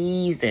 getting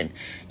teased and,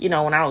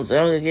 when I was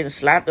younger, getting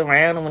slapped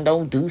around and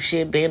don't do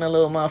shit, being a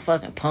little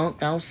motherfucking punk,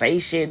 don't say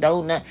shit,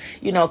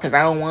 because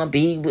I don't want to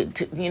be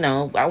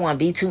I want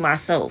to be to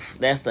myself.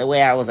 That's the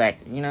way I was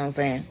acting, you know what I'm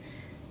saying?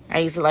 I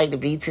used to like to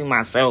be to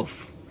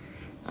myself.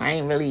 I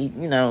ain't really,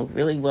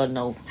 really wasn't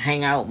no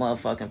hangout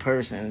motherfucking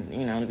person,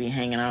 to be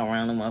hanging out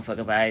around the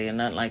motherfucking body or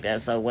nothing like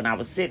that. So when I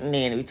was sitting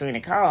there in between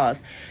the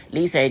cars,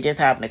 Lisa had just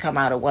happened to come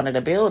out of one of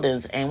the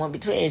buildings and went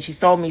between, and she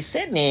saw me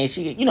sitting there.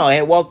 She,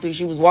 had walked through,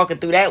 she was walking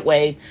through that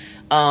way,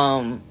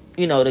 to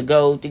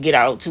get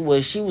out to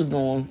where she was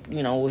going,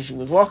 where she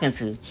was walking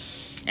to.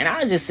 And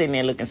I was just sitting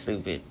there looking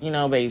stupid,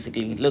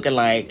 basically looking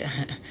like,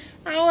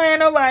 I don't have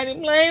nobody to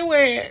play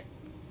with.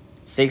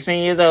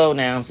 16 years old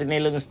now, I'm sitting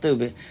there looking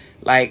stupid.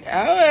 Like,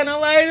 I don't have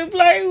nobody to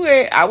play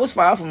with. I was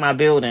far from my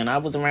building. I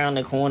was around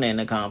the corner in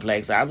the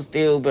complex. I was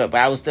still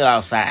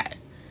outside.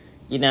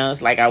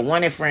 It's like I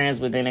wanted friends,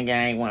 but then again,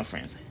 I ain't want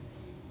friends.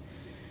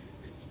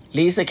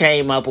 Lisa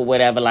came up or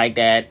whatever like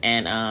that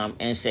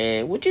and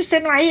said, what you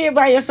sitting right here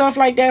by yourself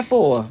like that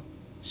for?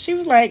 She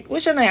was like,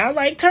 what's your name? I was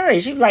like,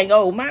 Terry. She was like,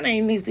 oh, my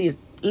name is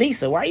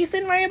Lisa. Why you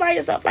sitting right here by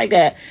yourself like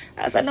that?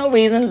 I said, no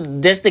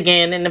reason. Just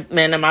again in the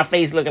man in my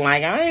face looking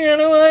like I ain't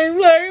nobody to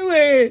play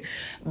with.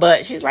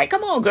 But she's like,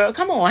 come on, girl,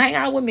 come on, hang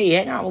out with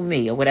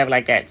me, or whatever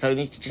like that. So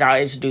she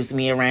started introducing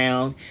me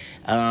around.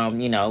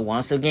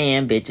 Once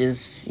again,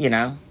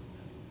 bitches,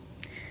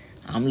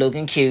 I'm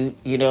looking cute,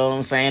 you know what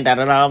I'm saying?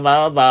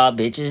 Da-da-da-ba-ba.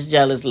 Bitches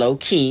jealous, low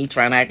key,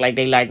 trying to act like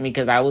they like me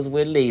because I was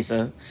with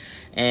Lisa.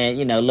 And,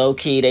 low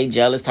key, they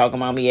jealous, talking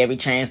about me every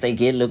chance they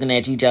get, looking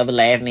at each other,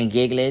 laughing and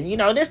giggling.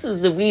 This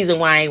is the reason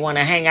why I ain't want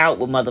to hang out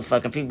with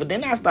motherfucking people.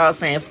 Then I start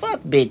saying,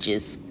 fuck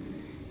bitches.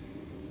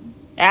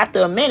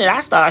 After a minute,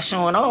 I start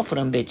showing off for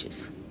them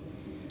bitches.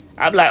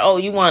 I be like, oh,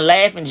 you want to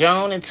laugh and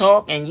joan and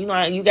talk and,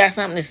 you got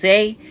something to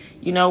say,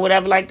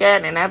 whatever like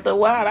that. And after a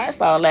while, I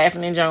start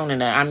laughing and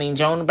joning.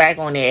 Joning back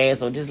on their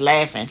ass or just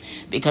laughing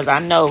because I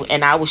know,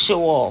 and I would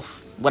show off.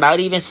 Without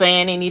even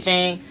saying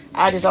anything,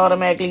 I just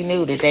automatically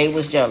knew that they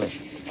was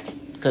jealous.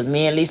 Because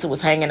me and Lisa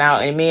was hanging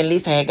out, and me and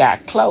Lisa had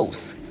got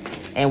close.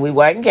 And we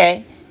wasn't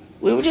gay.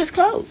 We were just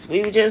close.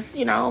 We were just,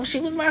 she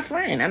was my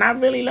friend. And I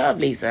really love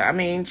Lisa.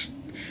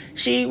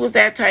 She was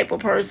that type of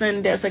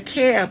person that's a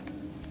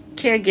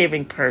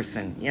caregiving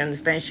person. You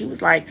understand? She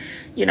was like,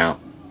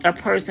 a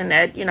person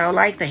that, you know,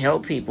 likes to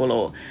help people,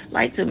 or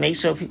like to make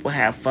sure people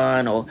have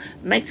fun, or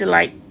like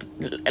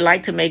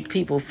to make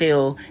people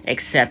feel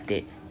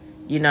accepted.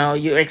 You know,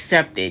 you're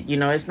accepted. You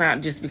know, it's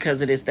not just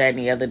because of this, that, and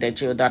the other that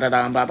you're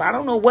da-da-da and blah, blah. I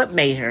don't know what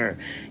made her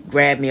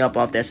grab me up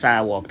off that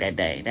sidewalk that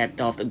day,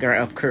 off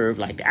the curve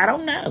like that. I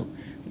don't know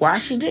why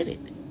she did it.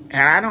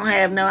 And I don't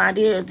have no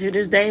idea to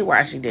this day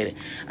why she did it.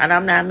 And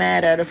I'm not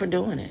mad at her for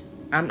doing it.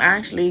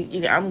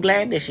 I'm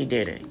glad that she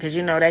did it. Because,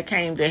 you know, that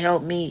came to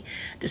help me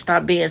to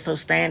stop being so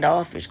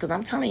standoffish. Because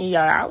I'm telling you,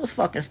 y'all, I was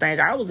fucking strange.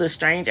 I was a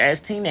strange-ass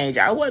teenager.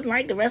 I wasn't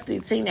like the rest of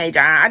these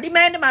teenagers. I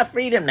demanded my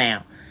freedom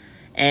now.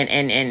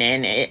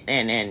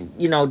 And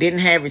you know, didn't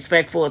have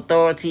respect for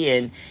authority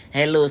and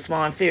had a little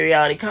small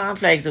inferiority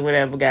complex or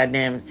whatever,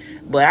 goddamn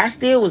it. But I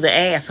still was an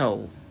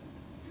asshole.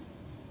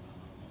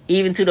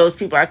 Even to those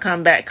people I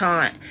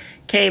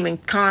came in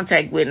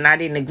contact with, and I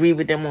didn't agree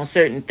with them on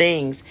certain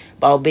things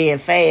about being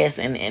fast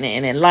and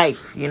in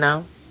life, you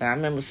know. I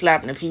remember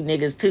slapping a few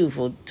niggas too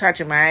for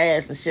touching my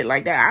ass and shit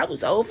like that. I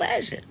was old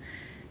fashioned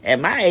at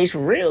my age, for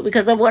real,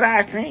 because of what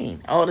I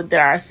seen, all that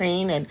I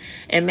seen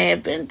and may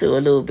have been through a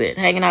little bit,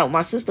 hanging out with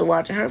my sister,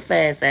 watching her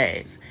fast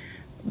ass.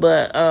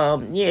 But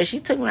yeah, she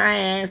took my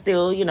hand.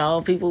 Still, you know,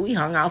 we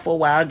hung out for a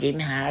while,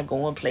 getting high,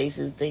 going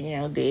places, you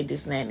know, did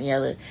this and that and the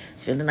other,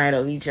 spent the night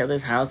over each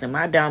other's house. And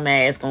my dumb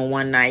ass on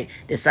one night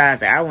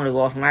decides that I want to go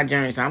off my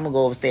journey, so I'm gonna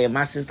go over stay at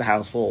my sister's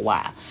house for a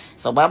while.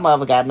 So my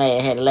mother got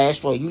mad, had the last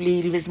straw. You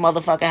leave this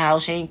motherfucking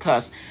house, she ain't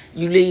cuss.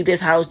 You leave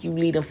this house, you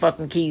leave them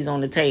fucking keys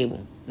on the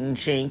table. And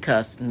she ain't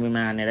cuss.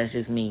 Remind her, that's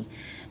just me.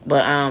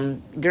 But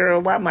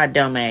girl, why my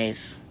dumb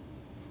ass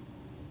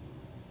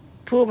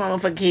pull my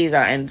motherfucking keys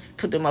out and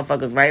put the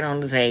motherfuckers right on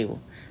the table?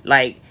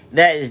 Like,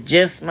 that is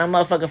just, my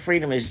motherfucking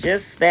freedom is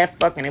just that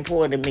fucking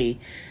important to me,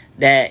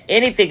 that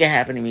anything could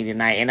happen to me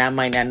tonight, and I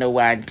might not know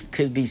where I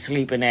could be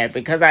sleeping at,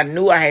 because I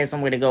knew I had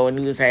somewhere to go and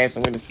knew I had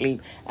somewhere to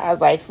sleep. I was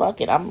like, fuck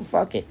it,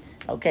 fuck it.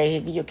 Okay,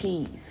 here, get your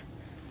keys.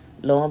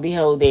 Lo and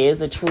behold, there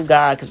is a true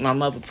God, because my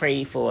mother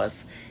prayed for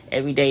us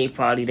every day,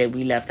 probably, that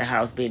we left the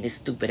house, being this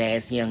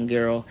stupid-ass young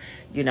girl,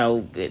 you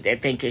know,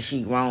 that thinking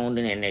she grown,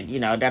 and you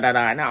know,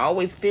 da-da-da. And I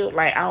always feel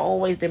like I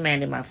always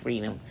demanded my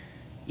freedom,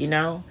 you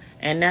know?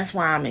 And that's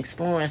why I'm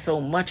exploring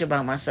so much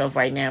about myself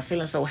right now,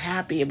 feeling so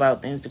happy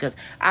about things, because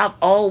I've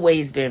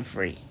always been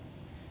free.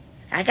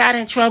 I got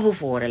in trouble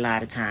for it a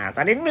lot of times.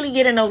 I didn't really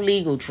get in no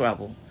legal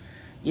trouble.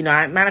 You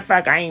know, matter of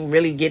fact, I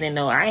ain't getting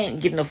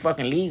no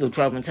fucking legal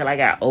trouble until I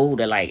got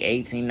older, like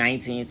 18,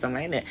 19,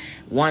 something like that.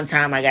 One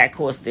time I got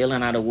caught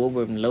stealing out of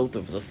Woodward and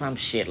Lothrop's or some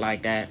shit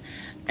like that.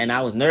 And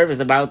I was nervous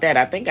about that.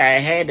 I think I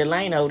had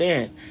Delano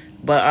then.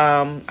 But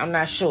I'm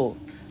not sure.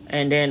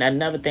 And then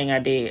another thing I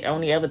did,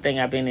 only other thing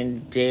I've been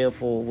in jail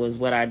for was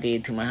what I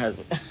did to my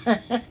husband.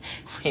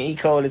 He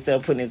called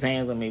himself putting his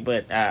hands on me,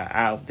 but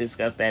I'll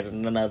discuss that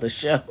in another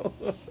show.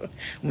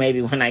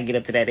 Maybe when I get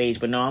up to that age.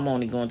 But no, I'm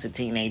only going to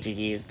teenager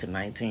years to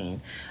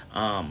 19.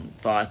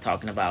 Far as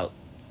talking about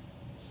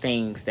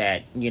things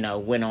that, you know,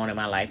 went on in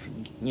my life,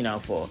 you know,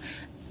 for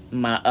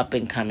my up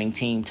and coming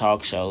teen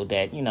talk show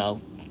that, you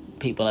know,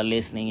 people are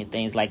listening and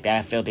things like that.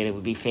 I felt that it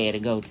would be fair to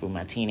go through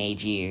my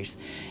teenage years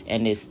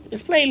and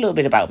display a little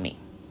bit about me,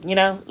 you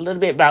know, a little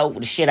bit about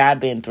the shit I've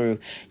been through,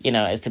 you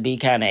know, as to be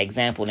kind of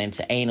example and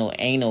to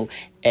anal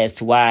as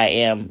to why I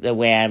am the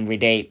way I'm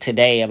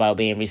today about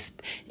being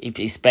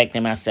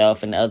respecting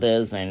myself and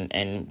others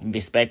and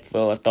respect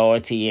for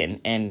authority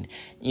and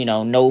you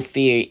know, no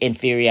fear,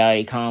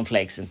 inferiority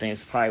complex and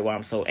things. Probably why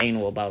I'm so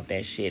anal about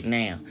that shit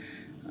now.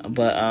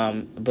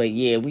 But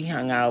yeah, we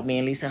hung out. Me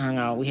and Lisa hung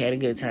out. We had a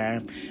good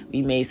time.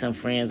 We made some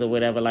friends or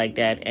whatever like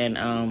that. And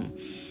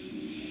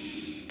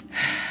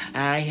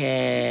I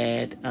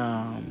had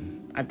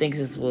I think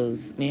this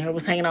was, me and her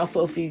was hanging out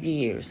for a few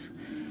years.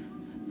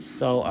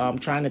 So I'm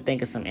trying to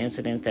think of some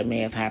incidents that may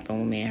have happened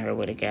when me and her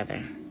were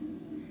together.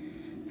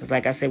 Because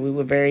like I said, we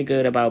were very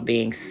good about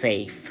being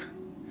safe.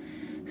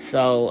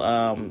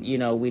 So, you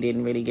know, we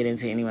didn't really get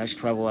into any much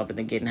trouble up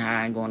into getting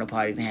high and going to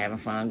parties and having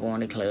fun, going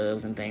to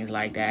clubs and things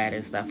like that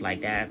and stuff like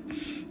that.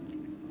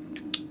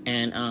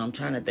 And I'm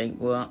trying to think,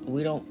 well,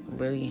 we don't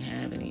really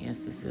have any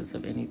instances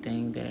of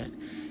anything that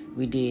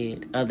we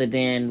did other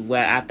than,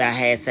 well, after I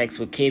had sex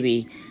with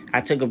Kibby, I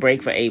took a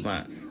break for 8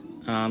 months.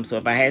 So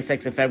if I had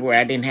sex in February,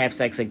 I didn't have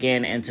sex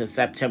again until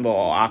September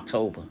or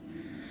October.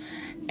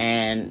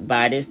 And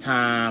by this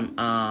time,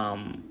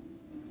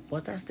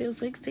 was I still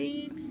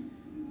 16?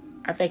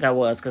 I think I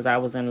was, because I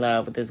was in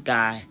love with this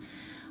guy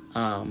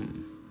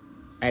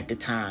at the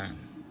time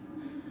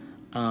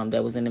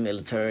that was in the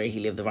military.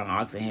 He lived around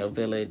Oxon Hill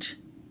Village.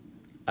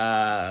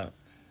 DP.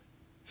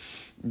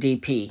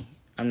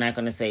 I'm not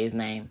going to say his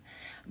name.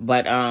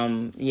 But,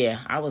 yeah,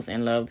 I was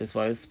in love. This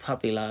was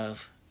puppy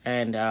love.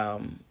 And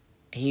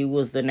he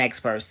was the next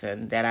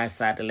person that I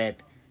decided to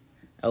let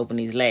open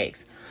these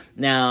legs.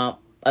 Now,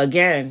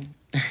 again...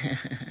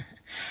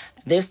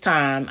 This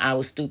time, I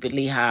was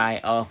stupidly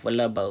high off a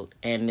Love Boat,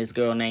 and this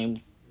girl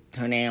named,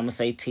 her name, I'm going to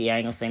say T, I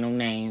ain't going to say no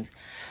names,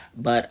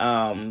 but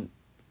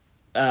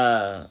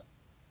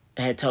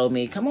had told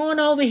me, come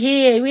on over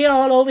here. We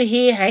all over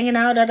here hanging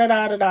out, da da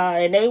da da da.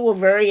 And they were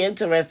very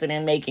interested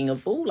in making a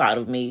fool out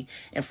of me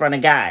in front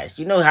of guys.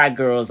 You know how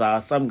girls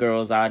are. Some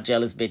girls are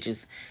jealous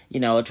bitches,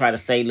 try to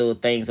say little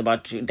things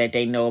about you that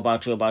they know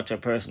about you, about your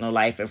personal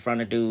life in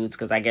front of dudes.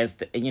 Because I guess,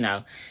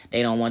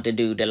 they don't want the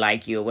dude to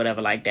like you or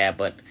whatever like that.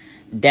 But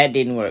that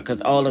didn't work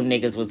because all them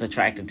niggas was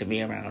attracted to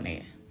me around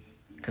there.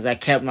 Because I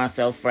kept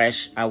myself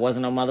fresh. I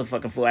wasn't no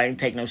motherfucking fool. I didn't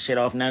take no shit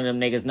off none of them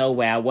niggas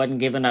nowhere. I wasn't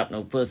giving up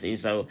no pussy.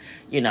 So,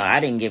 I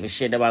didn't give a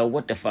shit about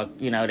what the fuck,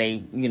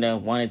 they,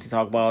 wanted to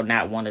talk about or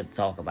not wanted to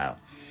talk about.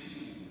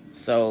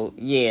 So,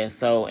 yeah.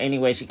 So,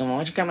 anyway, she come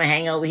on, you come and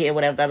hang over here,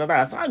 whatever, da, da,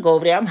 da. So, I go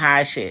over there. I'm high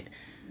as shit.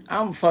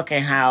 I'm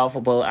fucking high off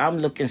a boat. I'm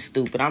looking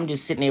stupid. I'm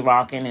just sitting there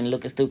rocking and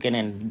looking stupid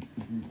and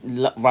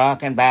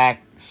rocking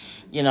back.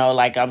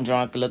 Like I'm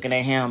drunk looking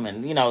at him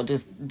and,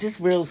 just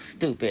real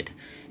stupid.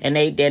 And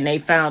they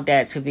found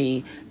that to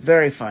be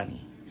very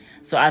funny.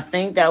 So I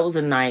think that was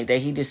a night that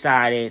he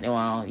decided, well,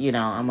 I'm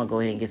going to go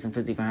ahead and get some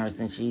pussy from her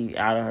since she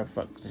out of her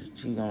fuck,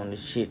 she on the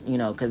shit,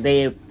 because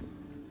they,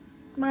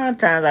 9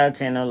 times out of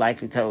 10, I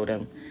likely told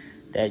him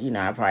that,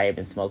 I probably had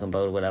been smoking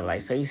boat or whatever.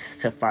 Like, so he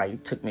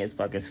took me as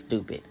fucking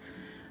stupid.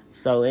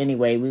 So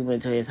anyway, we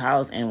went to his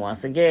house and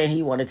once again,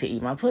 he wanted to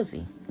eat my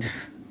pussy.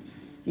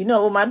 You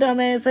know what my dumb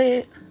ass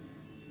said?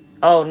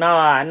 Oh,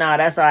 no,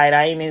 that's all right.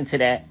 I ain't into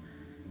that.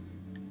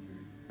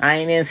 I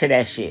ain't into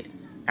that shit.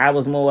 I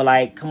was more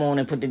like, come on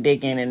and put the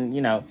dick in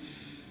and,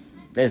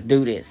 let's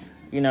do this.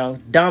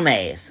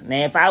 Dumbass.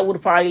 Now, if I would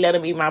have probably let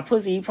him eat my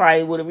pussy, he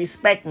probably would have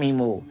respected me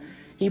more.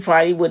 He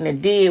probably wouldn't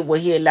have did what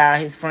he allowed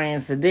his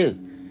friends to do.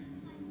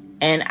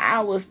 And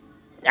I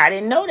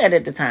didn't know that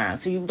at the time.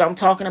 See, what I'm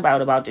talking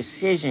about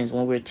decisions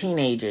when we're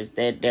teenagers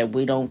that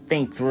we don't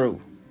think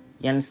through.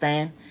 You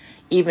understand?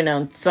 Even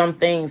though some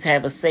things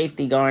have a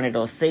safety garnet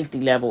or safety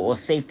level or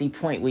safety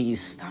point where you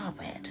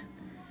stop at.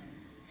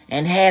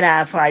 And had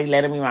I probably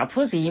let him eat my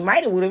pussy, he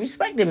might have would have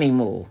respected me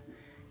more.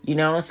 You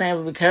know what I'm saying?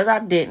 But because I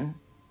didn't,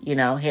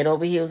 head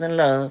over heels in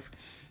love,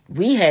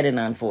 we had an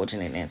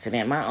unfortunate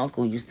incident. My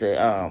uncle used to,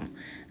 I'm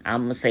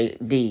going to say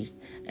D,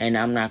 and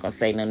I'm not going to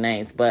say no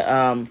names,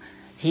 but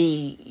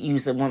he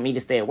used to want me to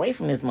stay away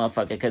from this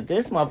motherfucker because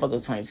this motherfucker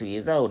was 22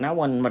 years old, and I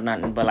wasn't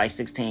nothing but like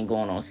 16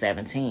 going on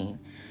 17.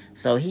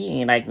 So he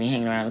ain't like me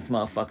hanging around this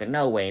motherfucker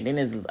no way. And then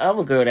there's this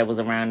other girl that was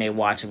around there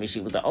watching me. She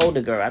was an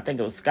older girl. I think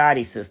it was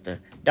Scotty's sister.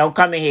 Don't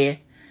come in here.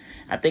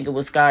 I think it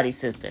was Scotty's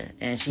sister.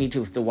 And she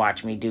used to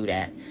watch me do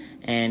that.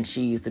 And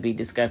she used to be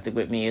disgusted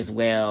with me as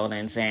well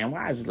and saying,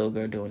 why is this little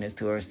girl doing this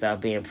to herself,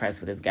 being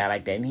impressed with this guy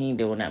like that? And he ain't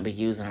doing nothing but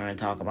using her and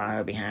talking about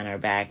her behind her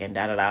back and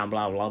da-da-da and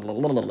blah, blah, blah,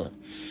 blah, blah, blah.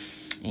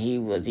 And he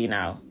was,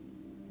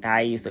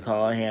 I used to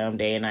call him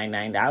day and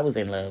night. I was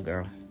in love,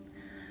 girl.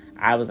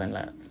 I was in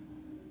love.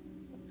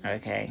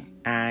 Okay,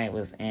 I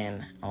was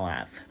in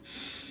love.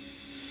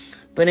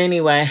 But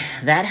anyway,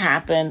 that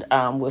happened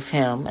with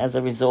him as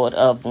a result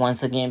of,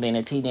 once again, being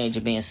a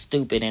teenager, being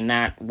stupid and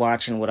not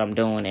watching what I'm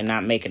doing and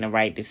not making the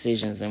right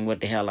decisions and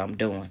what the hell I'm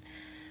doing.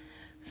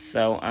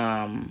 So,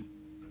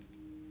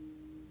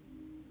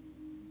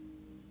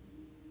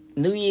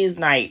 New Year's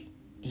night,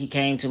 he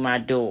came to my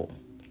door.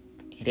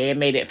 They had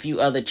made a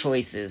few other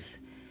choices,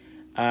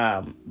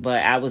 but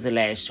I was the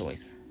last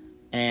choice.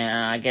 And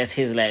I guess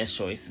his last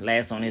choice,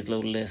 last on his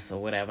little list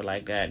or whatever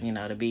like that,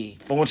 to be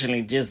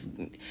unfortunately just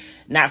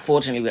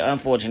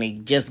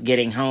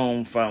getting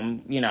home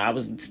from, I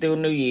was still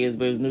New Year's,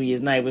 but it was New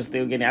Year's night, but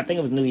still getting, I think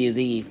it was New Year's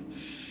Eve.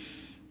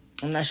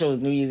 I'm not sure it was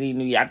New Year's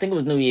Eve, I think it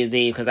was New Year's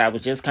Eve because I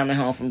was just coming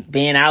home from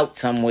being out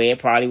somewhere,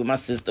 probably with my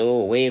sister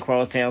or way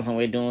across town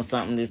somewhere doing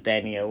something, this,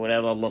 that, and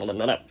whatever, blah, blah,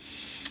 blah, blah.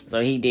 So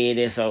he did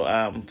it,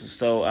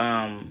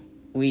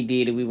 we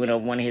did it. We went up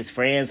one of his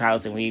friend's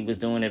house and we was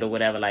doing it or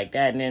whatever like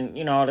that. And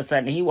then, all of a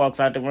sudden he walks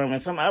out the room and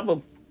some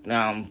other,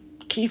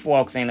 Keith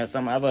walks in or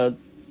some other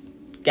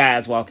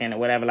guys walk in or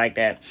whatever like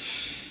that.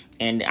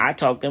 And I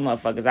talked them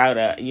motherfuckers out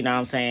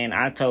of,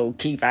 I told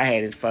Keith I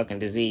had a fucking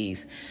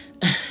disease.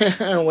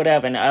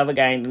 Whatever. And the other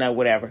guy,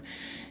 whatever.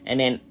 And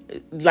then,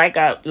 like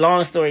a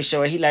long story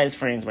short, he let his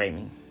friends rape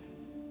me.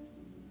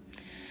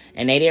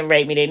 And they didn't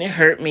rape me, they didn't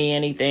hurt me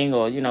anything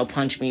or,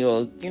 punch me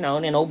or,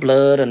 no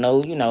blood or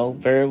no,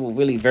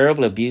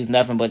 verbal abuse,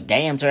 nothing but,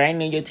 damn, sir, I didn't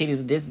know your titties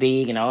was this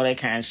big and all that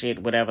kind of shit,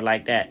 whatever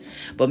like that.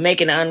 But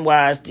making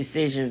unwise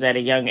decisions at a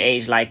young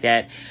age like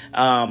that,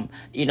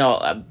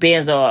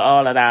 Benzo,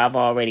 all that I've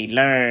already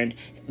learned,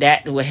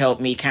 that would help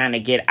me kind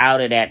of get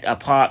out of that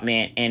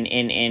apartment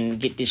and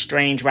get this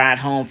strange ride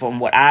home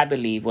from what I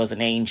believe was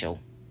an angel.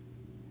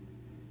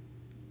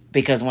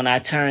 Because when I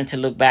turned to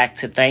look back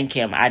to thank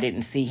him, I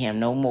didn't see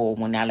him no more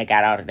when I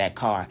got out of that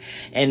car.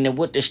 And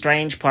what the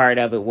strange part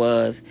of it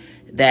was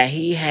that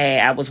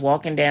I was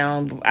walking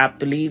down, I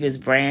believe it's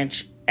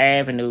Branch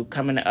Avenue,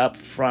 coming up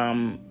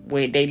from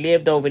where they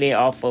lived over there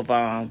off of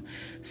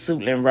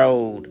Suitland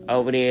Road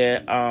over there.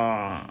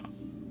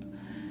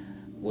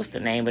 What's the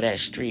name of that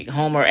street?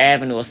 Homer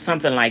Avenue or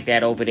something like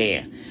that over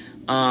there.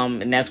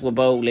 And that's where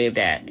Bo lived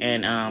at.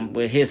 And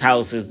where his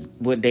house is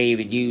what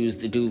David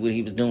used to do what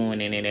he was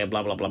doing and then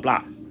blah, blah, blah,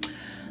 blah.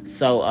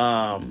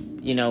 So,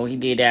 he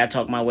did that. I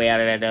talked my way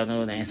out of that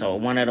other thing. So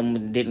one of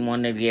them didn't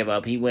want to give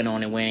up. He went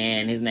on and went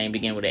in. His name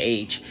began with an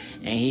H.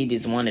 And he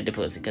just wanted the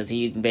pussy because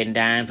he'd been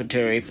dying for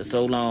Terry for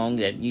so long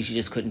that you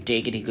just couldn't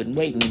take it. He couldn't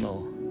wait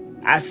anymore.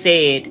 I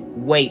said,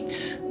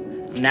 wait.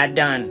 I'm not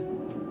done.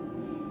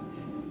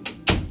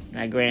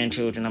 My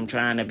grandchildren, I'm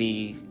trying to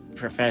be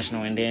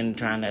professional and then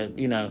trying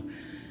to,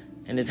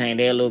 entertain.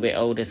 They're a little bit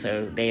older,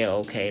 so they're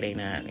okay. They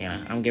not,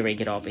 I'm getting ready to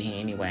get off of here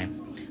anyway.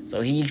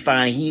 So he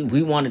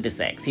wanted the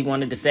sex. He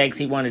wanted the sex.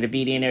 He wanted the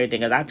VD and everything.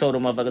 Because I told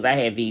him motherfuckers I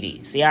had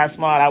VD. See how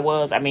smart I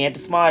was? I mean,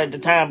 smart at the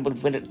time, but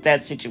for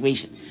that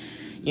situation.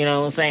 You know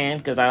what I'm saying?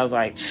 Because I was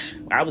like,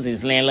 I was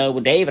just laying low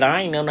with David.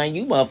 I ain't know none of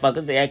you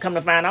motherfuckers. They come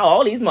to find out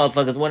all these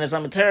motherfuckers wanted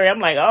some of Terry. I'm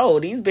like, oh,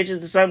 these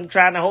bitches are some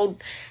trying to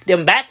hold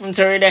them back from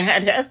Terry.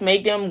 That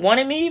make them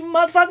wanting me even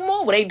motherfucking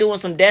more. Were they doing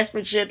some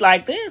desperate shit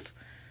like this?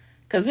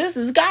 Because this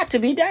has got to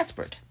be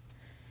desperate.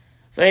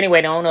 So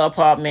anyway, the owner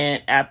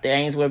apartment, after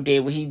Ainsworth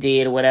did what he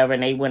did or whatever,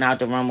 and they went out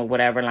the room or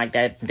whatever, and like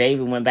that,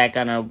 David went back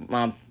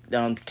on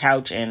the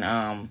couch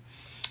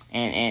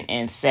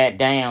and sat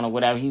down or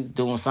whatever. He's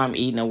doing something,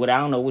 eating or whatever.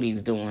 I don't know what he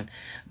was doing.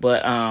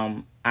 But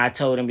I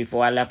told him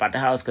before I left out the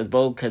house because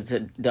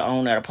the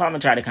owner of the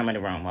apartment tried to come in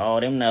the room.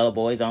 Oh, them other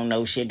boys don't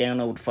know shit. They don't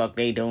know what the fuck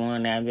they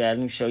doing. Let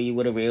me show you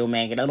what a real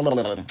man get.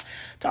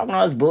 Talking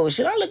all this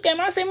bullshit. I looked at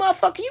him. I said,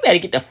 motherfucker, you better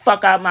get the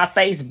fuck out of my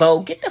face, Bo.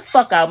 Get the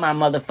fuck out of my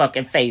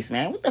motherfucking face,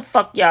 man. What the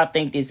fuck y'all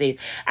think this is?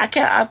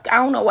 I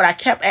don't know what I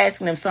kept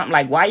asking them something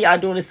like, why y'all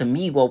doing this to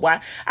me? Well,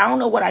 why? I don't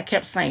know what I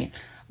kept saying.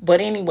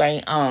 But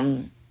anyway,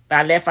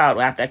 I left out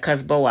after I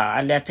cussed Bo out.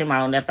 I left him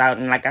out and left out.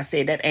 And like I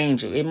said, that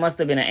angel, it must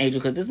have been an angel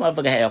because this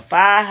motherfucker had a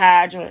fire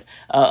hydrant,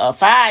 a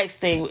fire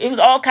extinguisher. It was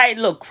all kind of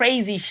little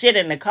crazy shit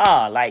in the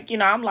car. Like,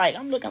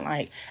 I'm looking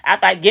like,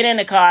 after I get in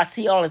the car, I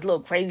see all this little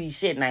crazy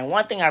shit. And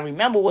one thing I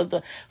remember was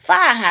the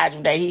fire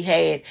hydrant that he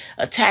had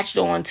attached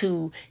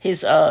onto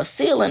his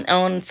ceiling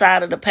on the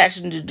side of the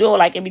passenger door,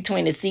 like in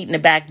between the seat and the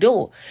back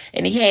door.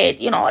 And he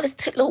had, all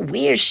this little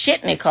weird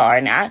shit in the car.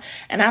 And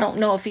I don't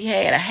know if he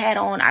had a hat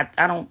on.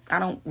 I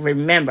don't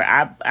remember.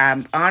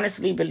 I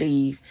honestly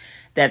believe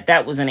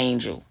that was an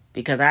angel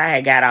because I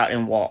had got out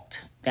and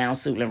walked down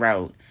Suitland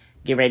Road,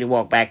 get ready to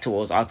walk back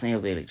towards Oxon Hill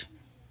Village.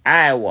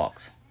 I had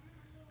walked.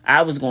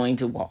 I was going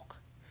to walk.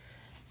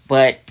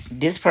 But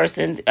this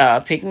person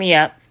picked me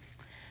up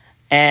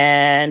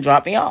and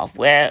dropped me off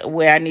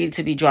where I needed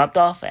to be dropped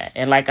off at.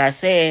 And like I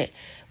said,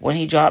 when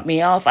he dropped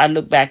me off, I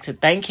looked back to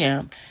thank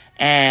him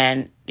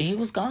and he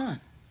was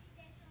gone.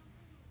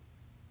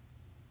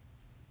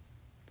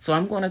 So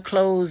I'm going to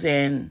close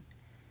and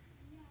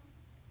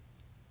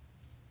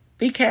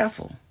be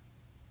careful.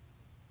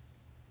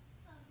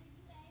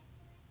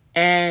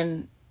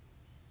 And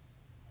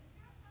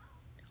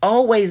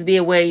always be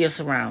aware of your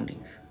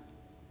surroundings.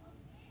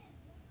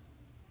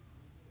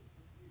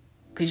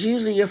 Because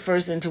usually your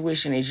first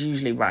intuition is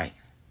usually right.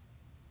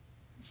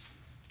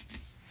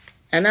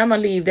 And I'm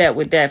going to leave that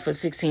with that for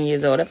 16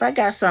 years old. If I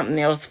got something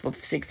else for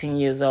 16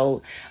 years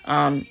old,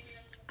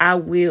 I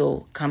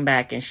will come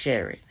back and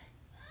share it.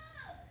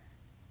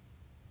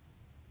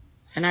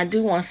 And I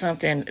do want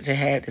something to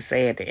have to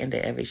say at the end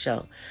of every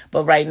show.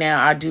 But right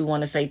now, I do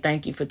want to say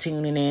thank you for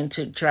tuning in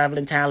to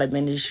Traveling Talent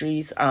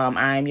Ministries.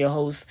 I am your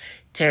host,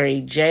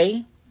 Terry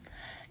J.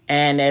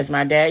 And as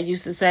my dad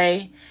used to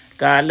say,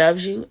 God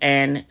loves you,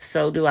 and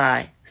so do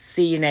I.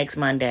 See you next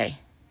Monday.